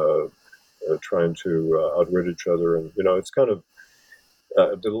losers trying to outwit each other. And, it's kind of,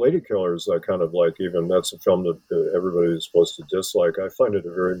 The Lady Killers, I kind of like. Even that's a film that everybody is supposed to dislike. I find it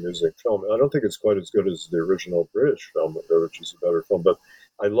a very amusing film. I don't think it's quite as good as the original British film, which is a better film. But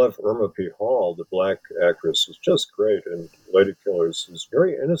I love Irma P. Hall, the black actress, is just great. And Lady Killers is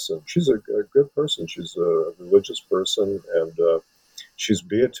very innocent. She's a good person. She's a religious person, and she's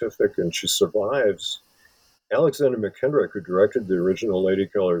beatific, and she survives. Alexander McKendrick, who directed the original Lady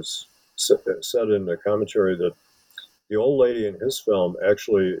Killers, said in a commentary that the old lady in his film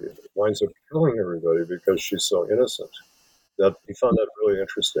actually winds up killing everybody because she's so innocent, that he found that really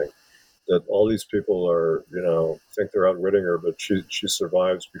interesting. That all these people are, think they're outwitting her, but she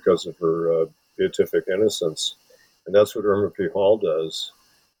survives because of her beatific innocence, and that's what Irma P. Hall does.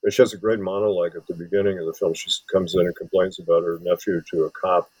 And she has a great monologue at the beginning of the film. She comes in and complains about her nephew to a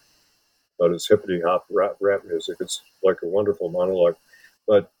cop about his hippity hop rap music. It's like a wonderful monologue.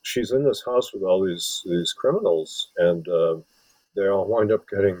 But she's in this house with all these criminals, and they all wind up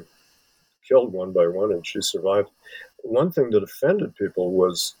getting killed one by one, and she survived. One thing that offended people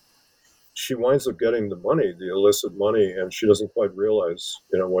was she winds up getting the money, the illicit money, and she doesn't quite realize,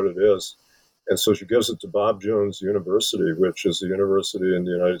 what it is. And so she gives it to Bob Jones University, which is a university in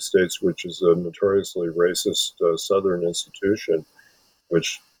the United States, which is a notoriously racist Southern institution,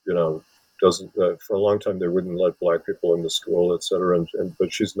 which, doesn't, for a long time, they wouldn't let black people in the school, et cetera.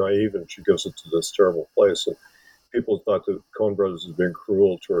 But she's naive and she gives it to this terrible place. And people thought that Coen Brothers was being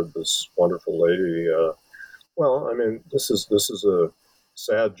cruel toward this wonderful lady. This is a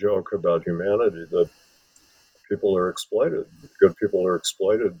sad joke about humanity, that people are exploited. Good people are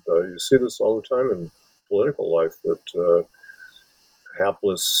exploited. You see this all the time in political life, that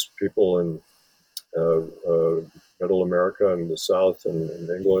hapless people in Middle America and the South and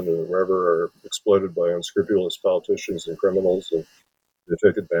in England and wherever are exploited by unscrupulous politicians and criminals, and they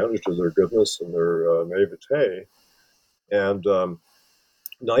take advantage of their goodness and their naivete. And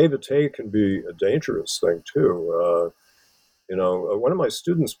naivete can be a dangerous thing too. One of my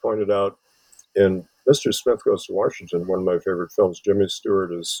students pointed out in Mr. Smith Goes to Washington, one of my favorite films. Jimmy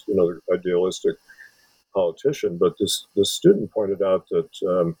Stewart is, the idealistic politician, but this student pointed out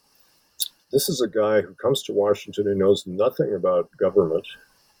that this is a guy who comes to Washington, he knows nothing about government,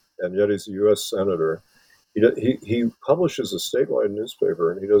 and yet he's a U.S. senator. He publishes a statewide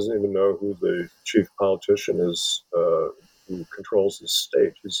newspaper, and he doesn't even know who the chief politician is who controls his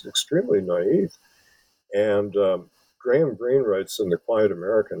state. He's extremely naive. And Graham Greene writes in The Quiet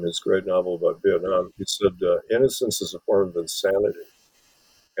American, his great novel about Vietnam, he said, innocence is a form of insanity.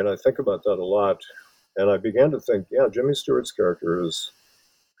 And I think about that a lot. And I began to think, Jimmy Stewart's character is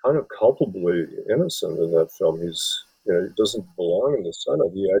kind of culpably innocent in that film. He's, he doesn't belong in the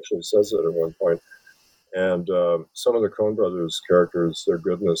Senate. He actually says that at one point. And some of the Coen Brothers characters, their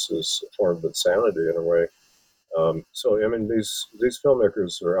goodness is a form of insanity in a way. These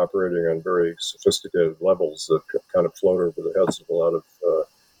filmmakers are operating on very sophisticated levels that kind of float over the heads of a lot of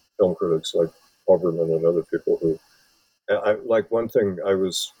film critics like Hoberman and other people who, one thing I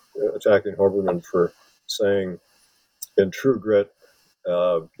was attacking Hoberman for saying in True Grit,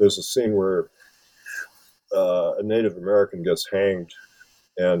 there's a scene where a Native American gets hanged,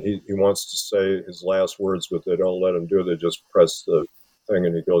 and he wants to say his last words, but they don't let him do it. They just press the thing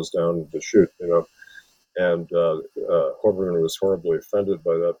and he goes down the chute, And Hoberman was horribly offended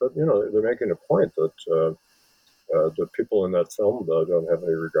by that. But, they're making a point that the people in that film don't have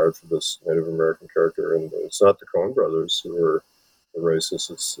any regard for this Native American character. And it's not the Coen Brothers who are the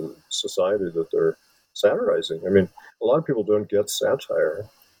racists. It's the society that they're satirizing. A lot of people don't get satire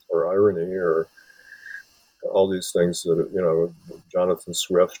or irony or all these things that, Jonathan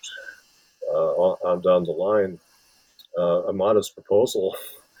Swift on down the line. A Modest Proposal.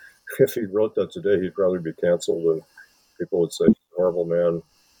 If he wrote that today, he'd probably be canceled, and people would say he's a horrible man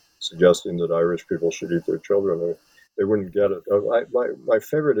suggesting that Irish people should eat their children. They wouldn't get it. My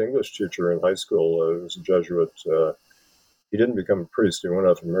favorite English teacher in high school was a Jesuit. He didn't become a priest. He went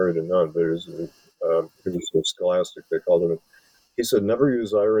off and married a nun, but he was a scholastic, they called him. He said, never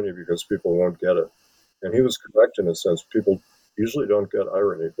use irony because people won't get it. And he was correct in a sense. People usually don't get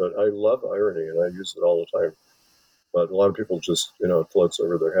irony, but I love irony, and I use it all the time. But a lot of people just, it floats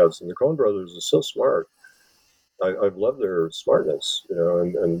over their heads. And the Coen Brothers are so smart. I've loved their smartness,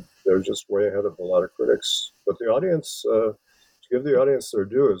 and they're just way ahead of a lot of critics. But the audience, to give the audience their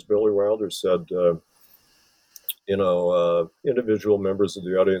due, as Billy Wilder said, individual members of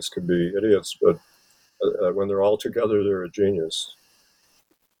the audience can be idiots, but when they're all together, they're a genius.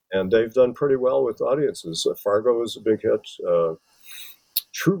 And they've done pretty well with audiences. Fargo is a big hit.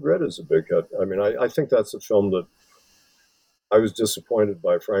 True Grit is a big hit. I think that's a film that I was disappointed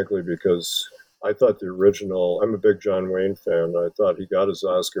by, frankly, because I thought the original, I'm a big John Wayne fan. I thought he got his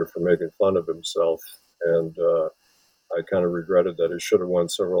Oscar for making fun of himself. And I kind of regretted that. He should have won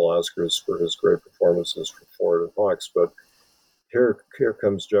several Oscars for his great performances for Ford and Hawks. But here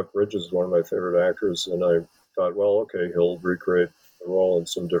comes Jeff Bridges, one of my favorite actors. And I thought, well, okay, he'll recreate the role in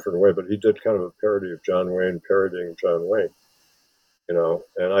some different way. But he did kind of a parody of John Wayne parodying John Wayne,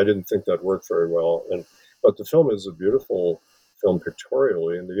 and I didn't think that worked very well. But the film is a beautiful film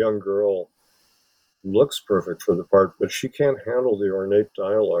pictorially, and the young girl looks perfect for the part, but she can't handle the ornate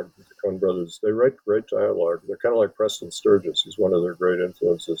dialogue that the Coen brothers. They write great dialogue. They're kind of like Preston Sturges. He's one of their great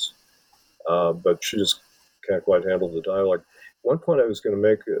influences, but she just can't quite handle the dialogue. One point I was going to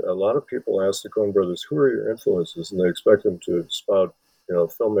make: a lot of people ask the Coen brothers, "Who are your influences?" and they expect them to spout,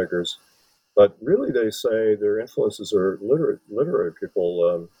 filmmakers, but really they say their influences are literary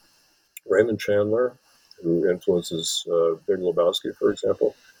people. Raymond Chandler, who influences Big Lebowski, for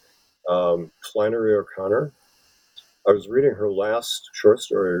example. Flannery O'Connor. I was reading her last short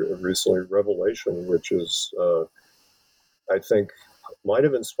story recently, Revelation, which is, I think, might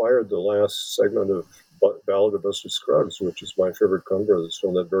have inspired the last segment of Ballad of Buster Scruggs, which is my favorite Coen Brothers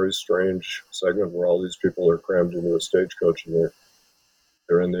film, that very strange segment where all these people are crammed into a stagecoach and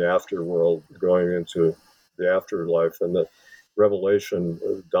they're in the afterworld going into the afterlife. And the Revelation,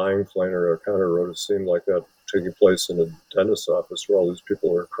 dying Flannery O'Connor wrote a scene like that taking place in a dentist's office where all these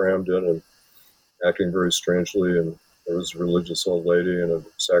people are crammed in and acting very strangely. And there was a religious old lady and a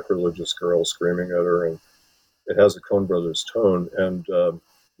sacrilegious girl screaming at her. And it has a Coen Brothers tone. And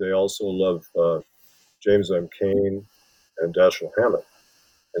they also love James M. Cain and Dashiell Hammett.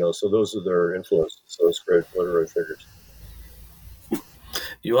 So those are their influences, those great literary figures.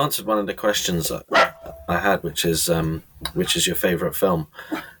 You answered one of the questions I had, which is your favorite film,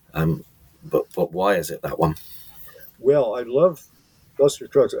 but why is it that one? Well, I love Buster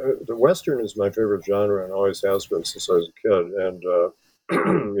Scruggs. The Western is my favorite genre and always has been since I was a kid. And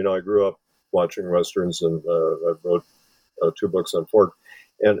I grew up watching Westerns, and I wrote 2 books on Ford.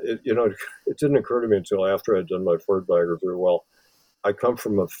 And it didn't occur to me until after I'd done my Ford biography. Well, I come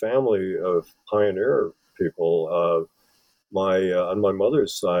from a family of pioneer people. On my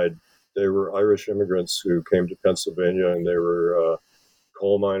mother's side, they were Irish immigrants who came to Pennsylvania, and they were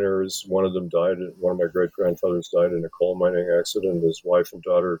coal miners. One of my great-grandfathers died in a coal mining accident. His wife and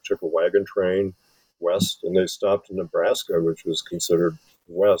daughter took a wagon train west, and they stopped in Nebraska, which was considered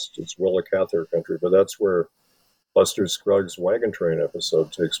west. It's Willa Cather country, but that's where Buster Scruggs' wagon train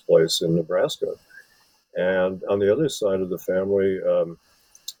episode takes place, in Nebraska. And on the other side of the family,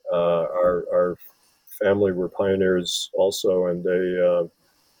 our family were pioneers also, and they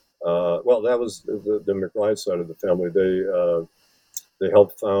that was the McBride side of the family. They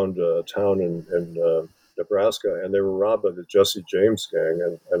helped found a town in Nebraska, and they were robbed by the Jesse James gang.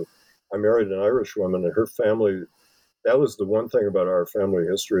 And I married an Irish woman, and her family. That was the one thing about our family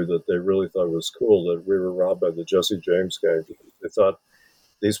history that they really thought was cool, that we were robbed by the Jesse James gang. They thought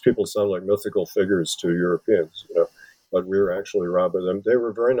these people sound like mythical figures to Europeans, but we were actually robbed by them. They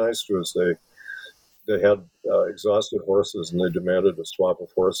were very nice to us. They had exhausted horses, and they demanded a swap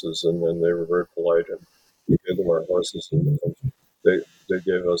of horses, and then they were very polite, and we gave them our horses, and they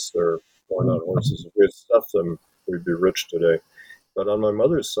gave us their worn-out horses. If we had stuffed them, we'd be rich today. But on my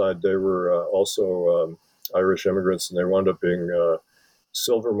mother's side, they were also Irish immigrants, and they wound up being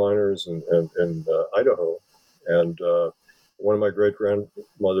silver miners in Idaho. And one of my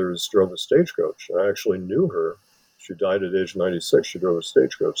great-grandmothers drove a stagecoach. I actually knew her. She died at age 96. She drove a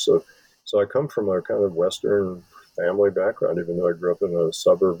stagecoach. So I come from a kind of Western family background, even though I grew up in a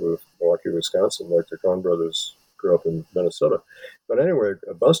suburb of Milwaukee, Wisconsin, like the Coen brothers grew up in Minnesota. But anyway,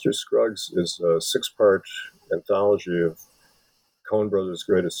 Buster Scruggs is a 6-part anthology of Coen brothers'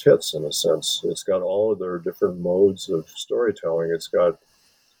 greatest hits, in a sense. It's got all of their different modes of storytelling. It's got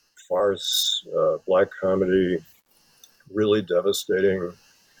farce, black comedy, really devastating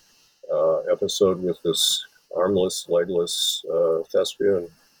episode with this armless, legless thespian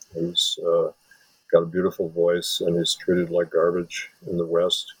who's got a beautiful voice, and he's treated like garbage in the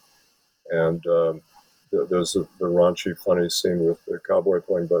West. And there's the raunchy, funny scene with the cowboy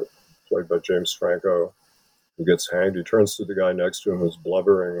played by James Franco, who gets hanged. He turns to the guy next to him who's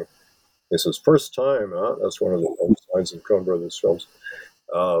blubbering. He says, "First time, huh?" That's one of the lines in Coen Brothers films.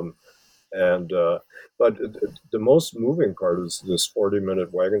 But the most moving part is this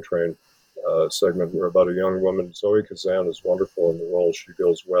 40-minute wagon train segment where about a young woman, Zoe Kazan, is wonderful in the role. She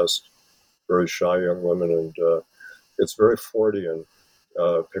goes west, very shy young woman, and it's very Fordian,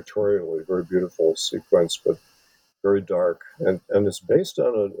 pictorially, very beautiful sequence, but very dark. And it's based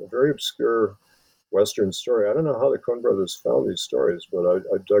on a very obscure Western story. I don't know how the Coen brothers found these stories, but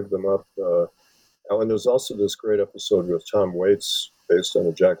I dug them up. And there's also this great episode with Tom Waits based on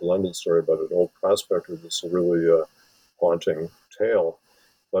a Jack London story about an old prospector. That's a really haunting tale.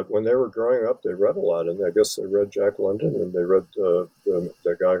 But when they were growing up, they read a lot, and I guess they read Jack London, and they read the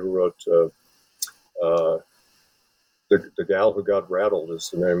guy who wrote The Gal Who Got Rattled is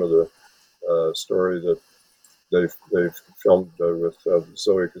the name of the story that they've filmed with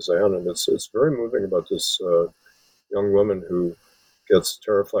Zoe Kazan, and it's very moving about this young woman who gets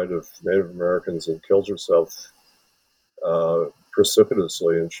terrified of Native Americans and kills herself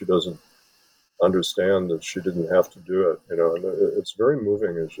precipitously, and she doesn't understand that she didn't have to do it. And it's very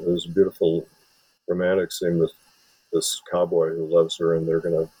moving. There's a beautiful romantic scene with this cowboy who loves her, and they're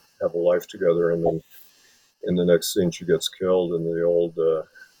going to have a life together. And then in the next scene, she gets killed, and the old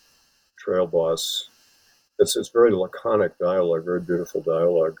trail boss. It's very laconic dialogue, very beautiful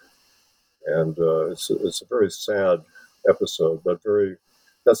dialogue, and it's a very sad episode, but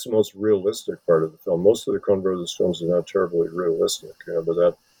that's the most realistic part of the film. Most of the Coen Brothers films are not terribly realistic,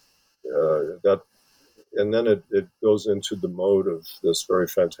 but that, and then it goes into the mode of this very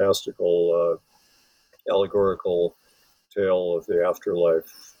fantastical, allegorical tale of the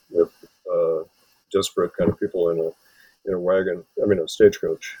afterlife with disparate kind of people in a wagon, a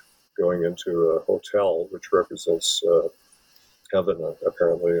stagecoach, going into a hotel, which represents heaven,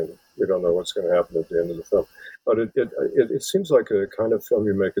 apparently, and we don't know what's going to happen at the end of the film. But it seems like a kind of film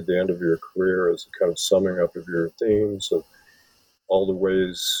you make at the end of your career, as a kind of summing up of your themes, of all the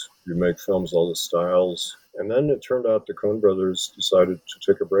ways you make films, all the styles. And then it turned out the Coen Brothers decided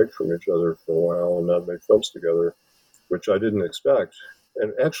to take a break from each other for a while and not make films together, which I didn't expect.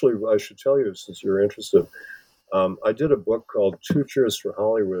 And actually, I should tell you, since you're interested, I did a book called Two Cheers for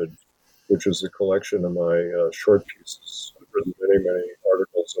Hollywood, which is a collection of my short pieces. I've written many, many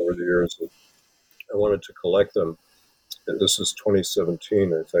articles over the years, and I wanted to collect them. And this is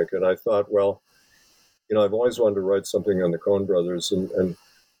 2017, I think. And I thought, well, I've always wanted to write something on the Coen Brothers, and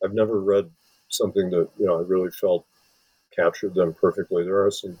I've never read something that, I really felt captured them perfectly. There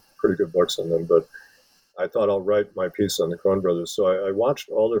are some pretty good books on them, but I thought I'll write my piece on the Coen Brothers. So I watched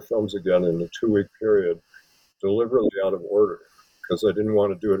all their films again in a 2-week period, deliberately out of order, because I didn't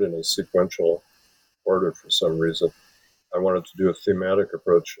want to do it in a sequential order for some reason. I wanted to do a thematic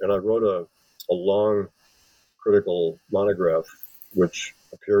approach, and I wrote a long critical monograph, which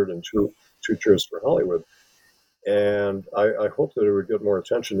appeared in Two Cheers for Hollywood. And I hoped that it would get more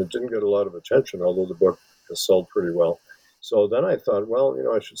attention. It didn't get a lot of attention, although the book has sold pretty well. So then I thought, well,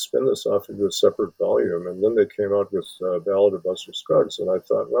 I should spin this off into a separate volume. And then they came out with Ballad of Buster Scruggs. And I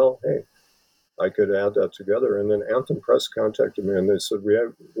thought, well, hey, I could add that together. And then Anthem Press contacted me, and they said,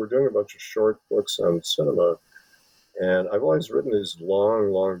 we're doing a bunch of short books on cinema. And I've always written these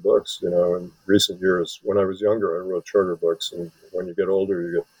long, long books, in recent years. When I was younger, I wrote shorter books. And when you get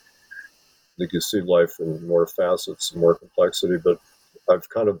older, you see life in more facets and more complexity. But I've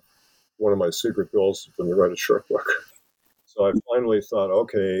one of my secret goals has been to write a short book. So I finally thought,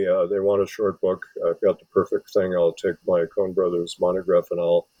 okay, they want a short book. I've got the perfect thing. I'll take my Coen Brothers monograph and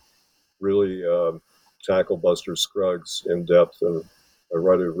I'll really tackle Buster Scruggs in depth and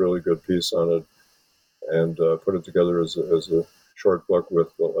write a really good piece on it and put it together as a short book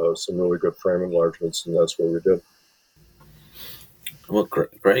with some really good frame enlargements, and that's what we did. Well,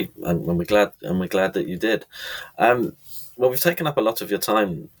 great, and we're glad that you did. Well, we've taken up a lot of your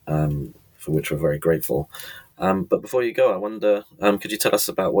time, for which we're very grateful. But before you go, I wonder, could you tell us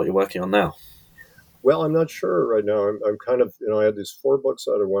about what you're working on now? Well, I'm not sure right now. I'm kind of, I had these 4 books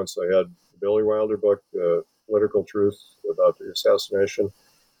out at once. I had the Billy Wilder book, Political Truth, about the assassination.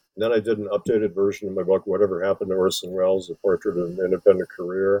 And then I did an updated version of my book, Whatever Happened to Orson Welles, A Portrait of an Independent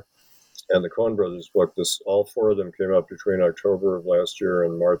Career. And the Coen Brothers book, all 4 of them came out between October of last year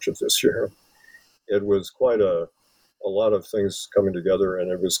and March of this year. It was quite a lot of things coming together, and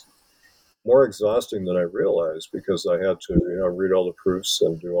it was more exhausting than I realized, because I had to, read all the proofs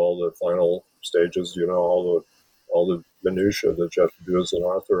and do all the final stages, all the minutiae that you have to do as an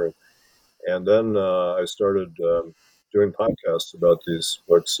author. And then I started doing podcasts about these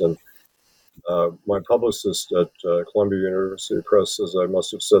books, and my publicist at Columbia University Press says I must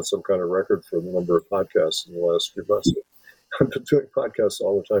have set some kind of record for the number of podcasts in the last few months. I've been doing podcasts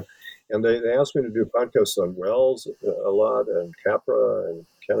all the time. And they asked me to do podcasts on Wells a lot, and Capra and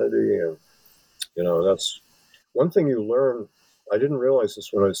Kennedy. And, that's one thing you learn. I didn't realize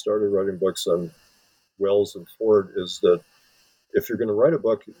this when I started writing books on Wells and Ford, is that if you're going to write a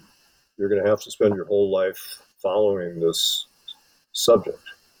book, you're going to have to spend your whole life following this subject,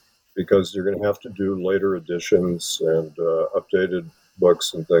 because you're going to have to do later editions and updated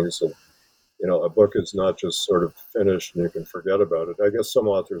books and things. And, a book is not just sort of finished and you can forget about it. I guess some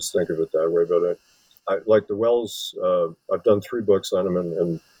authors think of it that way, but I like the Wells, I've done 3 books on him,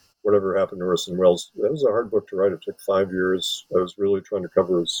 and Whatever Happened to Orson Welles, that was a hard book to write. It took 5 years. I was really trying to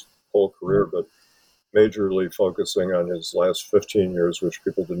cover his whole career, but majorly focusing on his last 15 years, which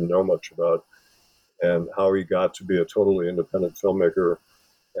people didn't know much about, and how he got to be a totally independent filmmaker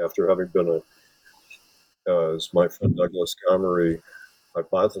after having been as my friend Douglas Gomery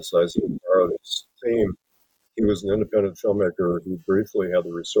hypothesized, and borrowed his theme, he was an independent filmmaker who briefly had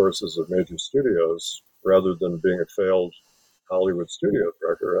the resources of major studios rather than being a failed Hollywood studio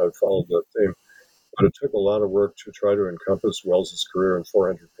director. I followed that theme. But it took a lot of work to try to encompass Welles's career in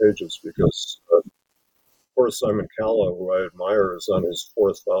 400 pages because, of course, Simon Cowell, who I admire, is on his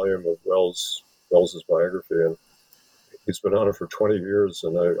fourth volume of Welles's biography, and he's been on it for 20 years,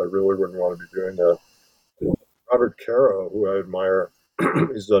 and I really wouldn't want to be doing that. Robert Caro, who I admire,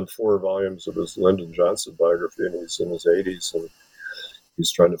 he's done 4 volumes of his Lyndon Johnson biography, and he's in his 80s, and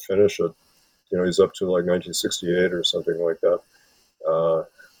he's trying to finish it. He's up to like 1968 or something like that.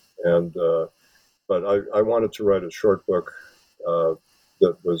 But I wanted to write a short book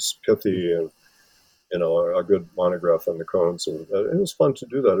that was pithy and, a good monograph on the Coens. And it was fun to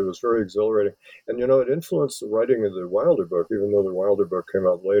do that. It was very exhilarating. And, it influenced the writing of the Wilder book, even though the Wilder book came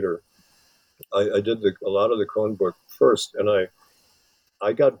out later. I did a lot of the Coen book first, and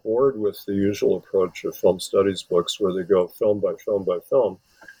I got bored with the usual approach of film studies books where they go film by film by film.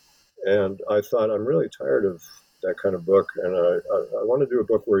 And I thought, I'm really tired of that kind of book, and I want to do a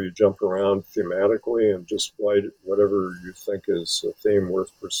book where you jump around thematically and just write whatever you think is a theme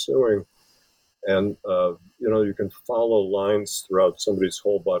worth pursuing. And, you can follow lines throughout somebody's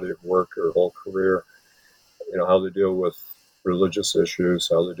whole body of work or whole career, how they deal with religious issues,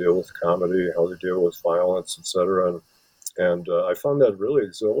 how they deal with comedy, how they deal with violence, etc. And I found that really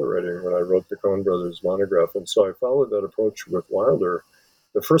exhilarating when I wrote the Coen Brothers monograph. And so I followed that approach with Wilder.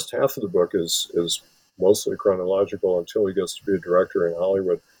 The first half of the book is mostly chronological until he gets to be a director in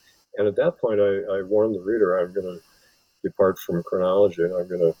Hollywood. And at that point, I warned the reader I'm going to depart from chronology and I'm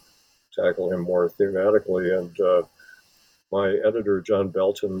going to tackle him more thematically. And my editor, John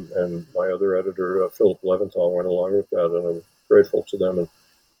Belton, and my other editor, Philip Leventhal, went along with that, and I'm grateful to them. And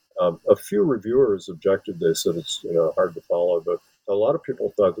a few reviewers objected. They said it's hard to follow, but a lot of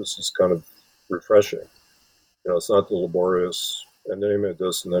people thought this is kind of refreshing. It's not the laborious, and then he made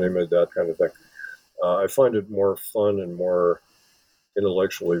this, and then he made that kind of thing. I find it more fun and more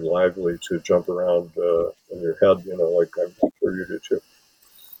intellectually lively to jump around in your head, like I'm sure you do too.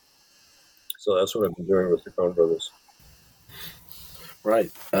 So that's what I've been doing with the Coen Brothers.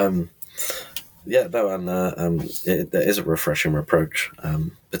 Right. Yeah, no, and there is a refreshing approach,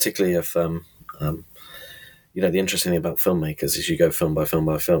 particularly if, the interesting thing about filmmakers is you go film by film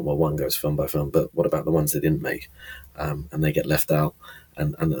by film. Well, one goes film by film, but what about the ones they didn't make? And they get left out.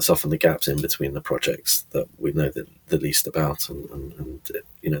 And that's often the gaps in between the projects that we know the least about. And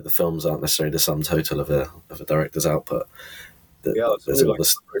the films aren't necessarily the sum total of a director's output. Yeah, it's really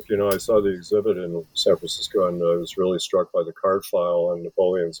I saw the exhibit in San Francisco, and I was really struck by the card file on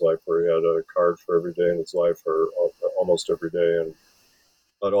Napoleon's life, where he had a card for every day in his life, or almost every day.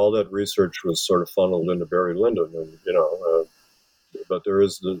 But all that research was sort of funneled into Barry Lyndon, and but there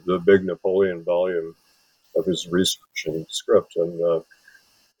is the big Napoleon volume of his research and script, and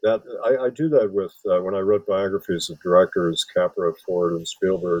that I do that with when I wrote biographies of directors, Capra, Ford, and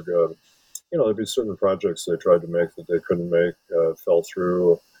Spielberg. There'd be certain projects they tried to make that they couldn't make, fell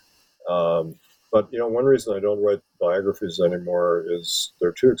through. But one reason I don't write biographies anymore is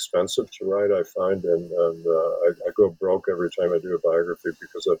they're too expensive to write, I find, and I go broke every time I do a biography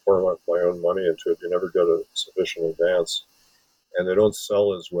because I pour my own money into it. You never get a sufficient advance, and they don't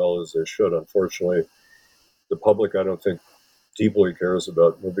sell as well as they should. Unfortunately, the public, I don't think, deeply cares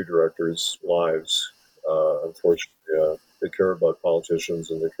about movie directors' lives. Unfortunately, they care about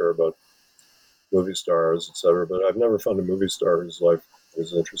politicians and they care about movie stars, etc. But I've never found a movie star whose life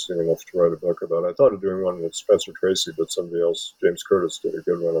was interesting enough to write a book about. I thought of doing one with Spencer Tracy, but somebody else, James Curtis, did a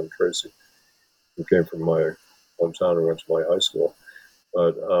good one on Tracy, who came from my hometown and went to my high school.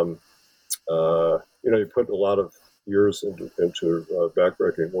 But you put a lot of years into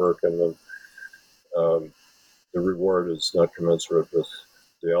backbreaking work, and then the reward is not commensurate with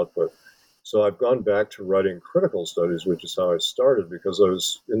the output. So I've gone back to writing critical studies, which is how I started, because I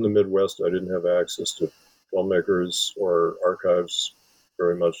was in the Midwest. I didn't have access to filmmakers or archives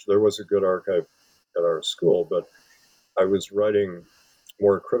very much. There was a good archive at our school, but I was writing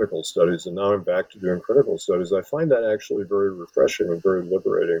more critical studies, and now I'm back to doing critical studies. I find that actually very refreshing and very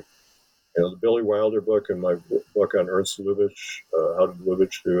liberating. The Billy Wilder book and my book on Ernst Lubitsch, How Did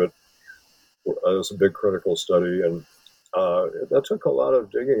Lubitsch Do It? That was a big critical study, and that took a lot of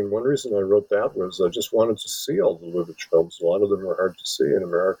digging. And one reason I wrote that was I just wanted to see all the Lubitsch films. A lot of them were hard to see in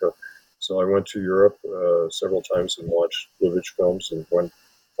America. So I went to Europe several times and watched Lubitsch films, and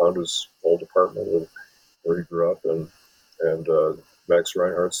found his old apartment where he grew up, and Max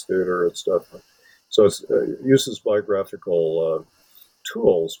Reinhardt's theater and stuff. So it uses biographical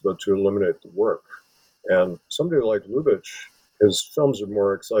tools, but to eliminate the work. And somebody like Lubitsch, his films are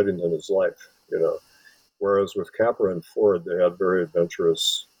more exciting than his life. whereas with Capra and Ford, they had very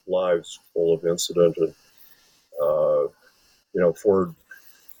adventurous lives full of incident. And, Ford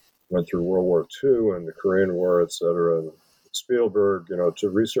went through World War II and the Korean War, et cetera. And Spielberg, to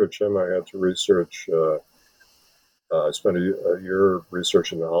research him, I had to research. I spent a year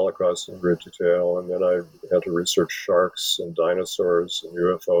researching the Holocaust in great detail, and then I had to research sharks and dinosaurs and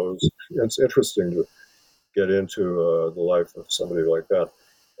UFOs. It's interesting to get into the life of somebody like that.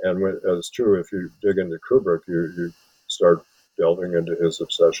 And as true, if you dig into Kubrick, you start delving into his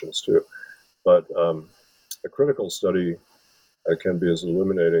obsessions too. But a critical study can be as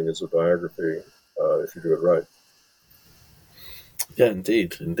illuminating as a biography if you do it right. Yeah,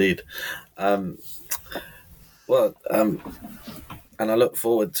 indeed. And I look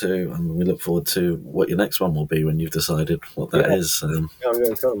forward to, we look forward to what your next one will be when you've decided what that is. I'm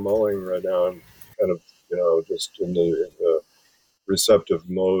kind of mulling right now. I'm kind of, just in the receptive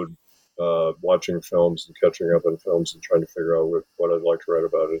mode, watching films and catching up on films and trying to figure out what I'd like to write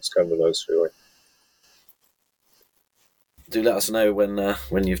about. It's kind of a nice feeling. Do let us know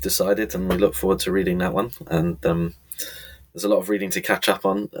when you've decided, and we look forward to reading that one. And there's a lot of reading to catch up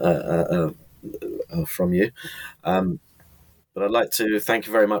on from you. But I'd like to thank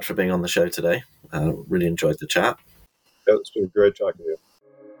you very much for being on the show today. Really enjoyed the chat. Yeah, it's been great talking to you.